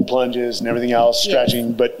 the cold plunges and everything else, stretching.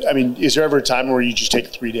 Yes. But I mean, is there ever a time where you just take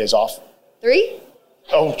 3 days off? 3?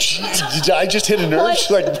 Oh, geez. Did I just hit a nerve?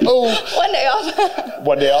 1 day off.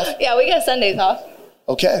 1 day off? Yeah, we get Sundays off.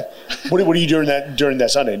 Okay. What are you doing during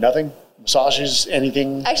that Sunday? Nothing? Massages?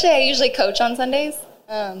 Anything? Actually, I usually coach on Sundays.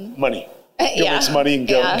 Money. Go make some money and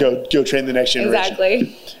go train the next generation.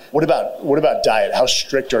 Exactly. What about diet? How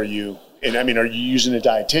strict are you? And I mean, are you using a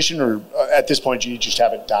dietitian, or at this point, do you just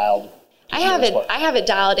have it dialed? I have it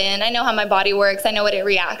dialed in. I know how my body works. I know what it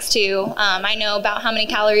reacts to. I know about how many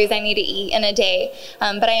calories I need to eat in a day.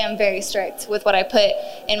 But I am very strict with what I put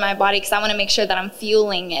in my body because I want to make sure that I'm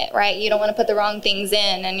fueling it, right? You don't want to put the wrong things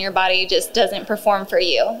in and your body just doesn't perform for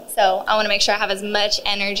you. So I want to make sure I have as much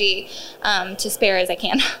energy to spare as I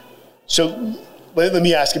can. So let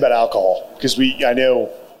me ask about alcohol, because I know,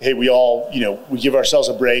 hey, we all, we give ourselves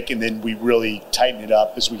a break and then we really tighten it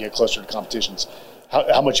up as we get closer to competitions.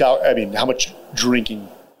 How much drinking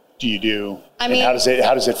do you do? And how does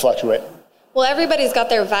it fluctuate? Well, everybody's got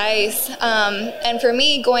their vice. And for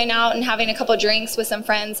me, going out and having a couple drinks with some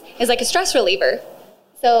friends is like a stress reliever.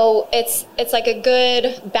 So it's like a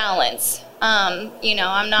good balance. I'm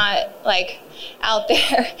not like out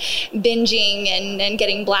there binging and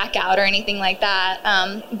getting blackout or anything like that.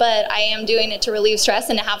 But I am doing it to relieve stress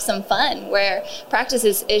and to have some fun, where practice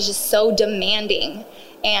is just so demanding.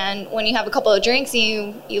 And when you have a couple of drinks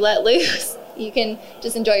and you let loose, you can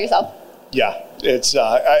just enjoy yourself. Yeah, it's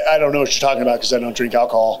I don't know what you're talking about because I don't drink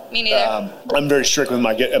alcohol. Me neither. I'm very strict with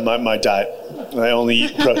my diet. I only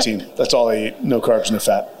eat protein. That's all I eat. No carbs, no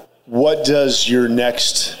fat. What does your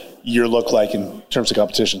next year look like in terms of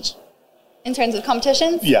competitions? In terms of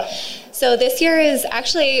competitions? Yeah. So this year is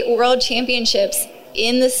actually World Championships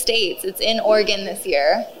in the States. It's in Oregon this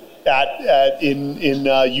year. In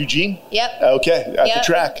Eugene? Yep. Okay, the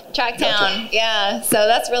track. Track town, yeah. So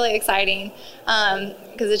that's really exciting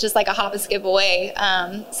because it's just like a hop and skip away.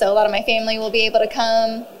 So a lot of my family will be able to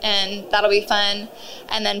come, and that'll be fun.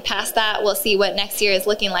 And then past that, we'll see what next year is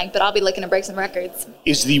looking like, but I'll be looking to break some records.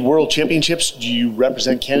 Is the World Championships, do you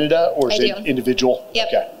represent Canada, or is it individual? Yep.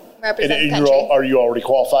 Okay. Represent the country. Are you already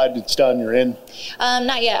qualified? It's done, you're in?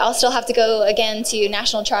 Not yet. I'll still have to go again to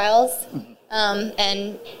national trials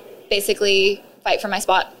and basically fight for my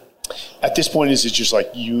spot. At this point, is it just like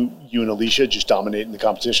you and Alicia just dominating the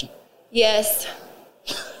competition? Yes.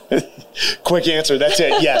 Quick answer. That's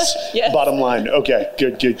it. Yes. Yes. Bottom line. Okay.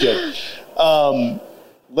 Good.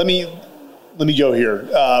 Let me go here.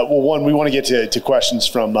 Well, one, we want to get to questions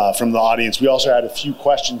from the audience. We also had a few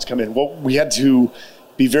questions come in. Well, we had to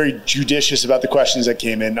be very judicious about the questions that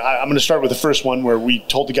came in. I'm going to start with the first one where we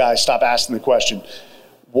told the guy stop asking the question.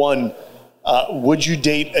 One, would you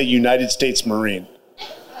date a United States Marine?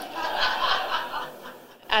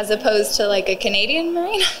 As opposed to like a Canadian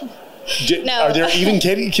Marine? No. Are there even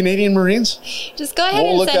Canadian Marines? Just go ahead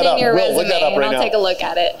and send in your resume and I'll take a look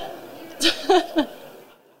at it.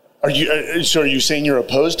 Are you saying you're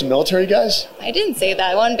opposed to military guys? I didn't say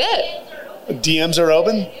that one bit. DMs are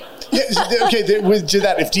open? Yeah, okay, to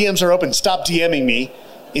that, if DMs are open, stop DMing me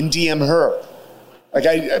and DM her.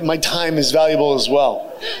 Like my time is valuable as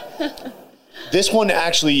well. This one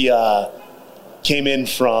actually came in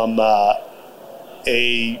from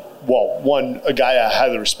a guy I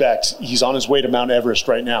highly respect. He's on his way to Mount Everest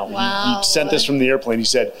right now. Wow. He sent this from the airplane. He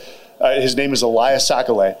said, his name is Elias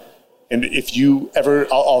Sakale. And if you ever,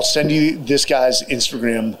 I'll send you this guy's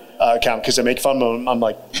Instagram account because I make fun of him. I'm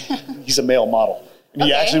like, he's a male model. And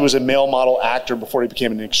he actually was a male model actor before he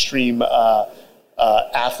became an extreme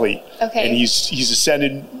athlete. Okay. And he's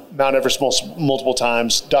ascended Mount Everest multiple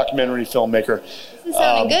times, documentary filmmaker. This is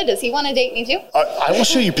sounding good. Does he want to date me too? I will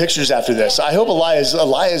show you pictures after this. I hope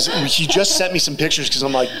Elias, he just sent me some pictures because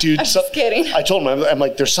I'm like, dude. I'm just kidding. I told him, I'm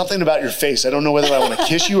like, there's something about your face. I don't know whether I want to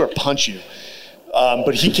kiss you or punch you.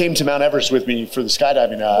 But he came to Mount Everest with me for the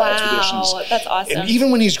skydiving expeditions. Wow, that's awesome. And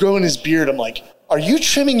even when he's growing his beard, I'm like, are you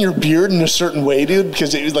trimming your beard in a certain way, dude?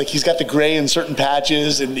 Because he's got the gray in certain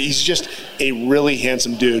patches, and he's just a really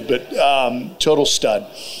handsome dude, but total stud.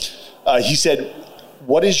 He said,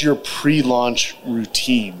 what is your pre-launch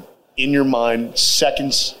routine in your mind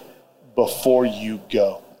seconds before you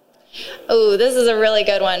go? Oh, this is a really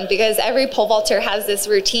good one because every pole vaulter has this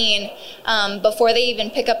routine before they even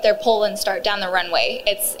pick up their pole and start down the runway.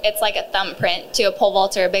 It's like a thumbprint to a pole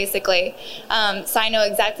vaulter, basically. So I know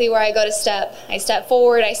exactly where I go to step. I step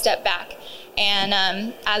forward, I step back.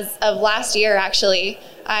 And as of last year, actually,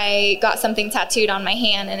 I got something tattooed on my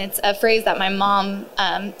hand, and it's a phrase that my mom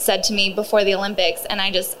said to me before the Olympics, and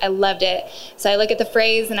I loved it. So I look at the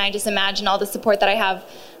phrase, and I just imagine all the support that I have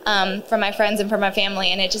from my friends and from my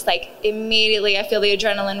family, and it just immediately I feel the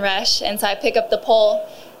adrenaline rush, and so I pick up the pole,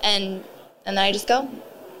 and then I just go.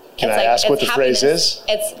 Can I ask what the phrase is?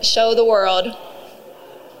 It's show the world.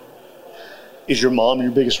 Is your mom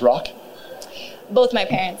your biggest rock? Both my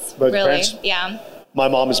parents. Both really, parents? yeah. My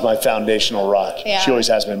mom is my foundational rock. Yeah. She always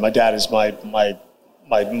has been. My dad is my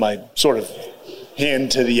sort of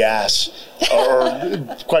hand to the ass,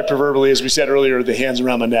 or quite proverbially, as we said earlier, the hands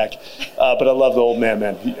around my neck. But I love the old man.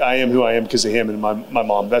 I am who I am because of him and my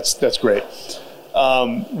mom. That's great.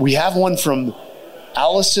 We have one from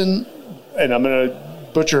Allison, and I'm going to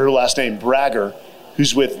butcher her last name, Bragger,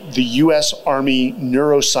 who's with the U.S. Army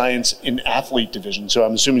Neuroscience and Athlete Division. So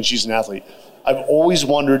I'm assuming she's an athlete. I've always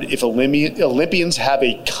wondered if Olympians have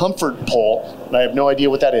a comfort pole, and I have no idea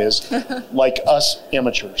what that is, like us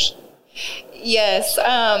amateurs. Yes.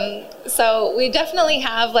 So we definitely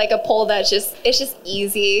have a pole that's just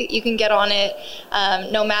easy. You can get on it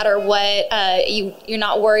no matter what. You're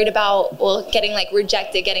not worried about getting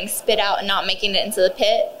rejected, getting spit out, and not making it into the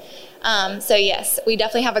pit. So yes, we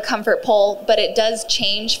definitely have a comfort pole, but it does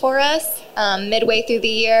change for us midway through the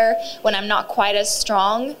year when I'm not quite as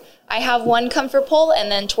strong. I have one comfort pole, and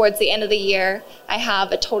then towards the end of the year, I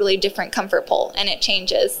have a totally different comfort pole, and it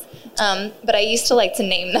changes. But I used to like to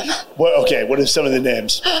name them. What are some of the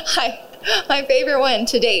names? My favorite one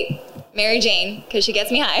to date, Mary Jane, because she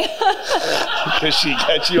gets me high. Because she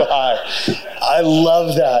gets you high. I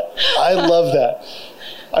love that.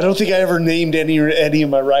 I don't think I ever named any of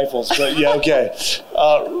my rifles, but yeah, okay.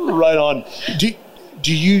 Right on.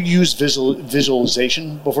 Do you use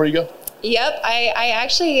visualization before you go? Yep, I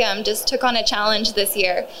actually just took on a challenge this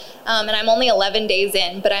year, and I'm only 11 days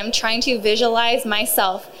in, but I'm trying to visualize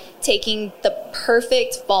myself taking the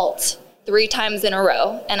perfect vault 3 times in a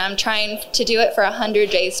row, and I'm trying to do it for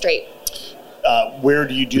 100 days straight. Where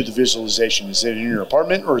do you do the visualization? Is it in your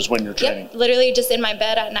apartment or is it when you're training? Yep, literally just in my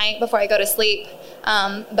bed at night before I go to sleep,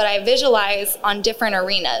 but I visualize on different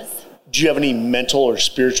arenas. Do you have any mental or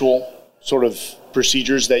spiritual sort of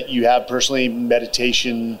procedures that you have personally,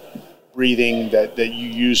 meditation, breathing that you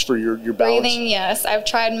use for your balance? Breathing, yes. I've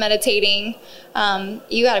tried meditating.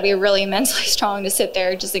 You got to be really mentally strong to sit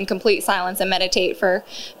there just in complete silence and meditate for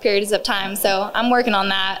periods of time. So I'm working on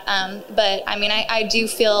that. But I mean, I do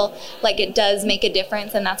feel like it does make a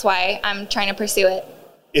difference, and that's why I'm trying to pursue it.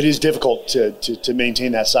 It is difficult to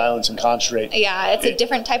maintain that silence and concentrate. Yeah, it's a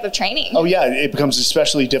different type of training. Oh yeah, it becomes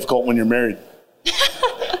especially difficult when you're married.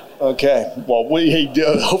 Okay, well,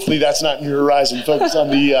 hopefully that's not in your horizon. Focus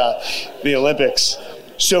on the Olympics.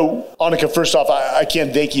 So, Anicka, first off, I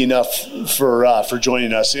can't thank you enough for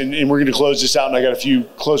joining us, and we're going to close this out, and I got a few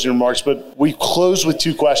closing remarks, but we close with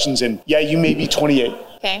 2 questions, and yeah, you may be 28.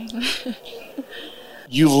 Okay.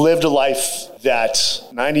 You've lived a life that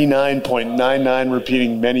 99.99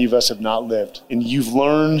 repeating many of us have not lived, and you've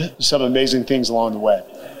learned some amazing things along the way.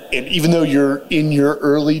 And even though you're in your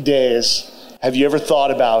early days, have you ever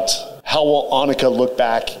thought about how will Anicka look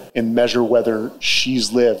back and measure whether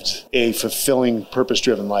she's lived a fulfilling,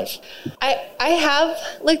 purpose-driven life? I have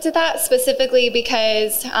looked at that specifically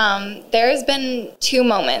because there's been 2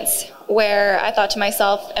 moments where I thought to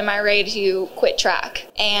myself, am I ready to quit track?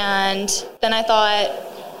 And then I thought,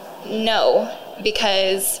 no,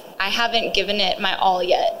 because I haven't given it my all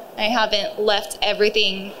yet. I haven't left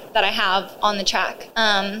everything that I have on the track.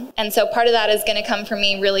 And so part of that is going to come from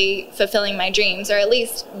me really fulfilling my dreams, or at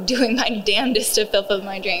least doing my damnedest to fulfill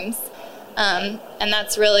my dreams. And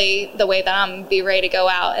that's really the way that I'm going to be ready to go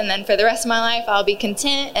out. And then for the rest of my life, I'll be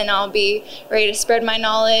content and I'll be ready to spread my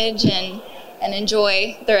knowledge and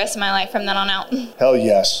enjoy the rest of my life from then on out. Hell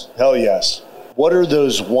yes. Hell yes. What are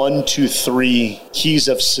those 1, 2, 3 keys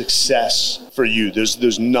of success for you?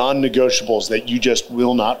 Those non-negotiables that you just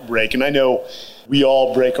will not break. And I know we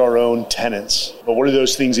all break our own tenets, but what are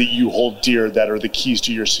those things that you hold dear that are the keys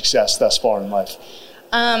to your success thus far in life?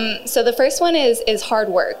 So the first one is hard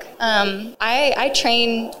work. I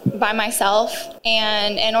train by myself,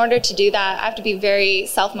 and in order to do that, I have to be very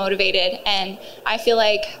self-motivated, and I feel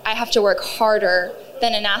like I have to work harder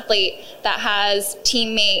than an athlete that has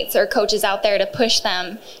teammates or coaches out there to push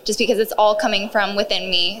them, just because it's all coming from within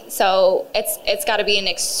me. So it's got to be an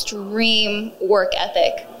extreme work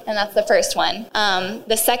ethic. And that's the first one.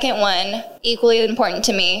 The second one, equally important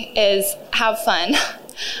to me, is have fun.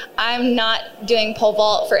 I'm not doing pole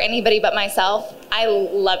vault for anybody but myself. I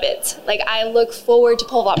love it. Like, I look forward to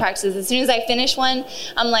pole vault practices. As soon as I finish one,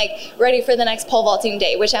 I'm like ready for the next pole vaulting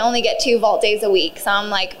day, which I only get 2 vault days a week. So I'm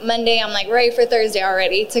like Monday, I'm like ready for Thursday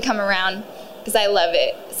already to come around because I love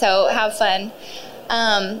it. So have fun.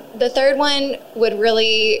 The third one would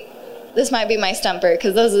really, this might be my stumper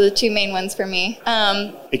because those are the 2 main ones for me.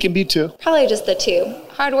 It can be 2. Probably just the 2.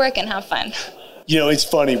 Hard work and have fun. You know, it's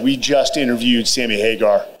funny. We just interviewed Sammy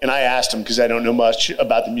Hagar, and I asked him, because I don't know much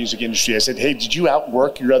about the music industry. I said, hey, did you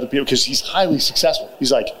outwork your other people? Because he's highly successful.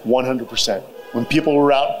 He's like, 100%. When people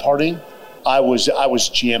were out partying, I was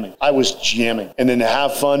jamming. I was jamming. And then to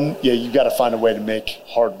have fun, yeah, you got to find a way to make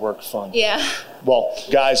hard work fun. Yeah. Well,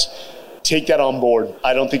 guys, take that on board.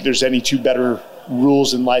 I don't think there's any 2 better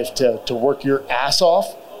rules in life to work your ass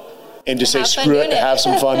off and to say, screw it, have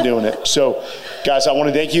some fun doing it. So, guys, I want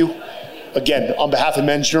to thank you. Again, on behalf of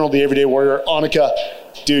Men's Journal, the Everyday Warrior, Anicka,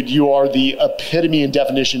 dude, you are the epitome and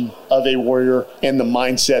definition of a warrior and the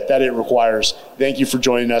mindset that it requires. Thank you for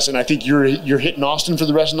joining us. And I think you're hitting Austin for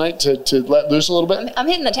the rest of the night to let loose a little bit? I'm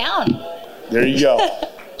hitting the town. There you go.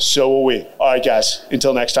 So will we. All right, guys.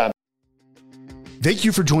 Until next time. Thank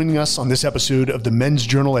you for joining us on this episode of the Men's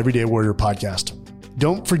Journal Everyday Warrior podcast.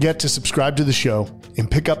 Don't forget to subscribe to the show and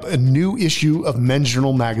pick up a new issue of Men's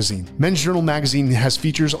Journal magazine. Men's Journal magazine has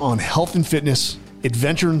features on health and fitness,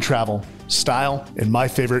 adventure and travel, style, and my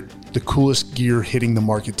favorite, the coolest gear hitting the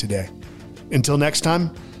market today. Until next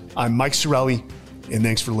time, I'm Mike Sorelli, and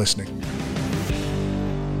thanks for listening.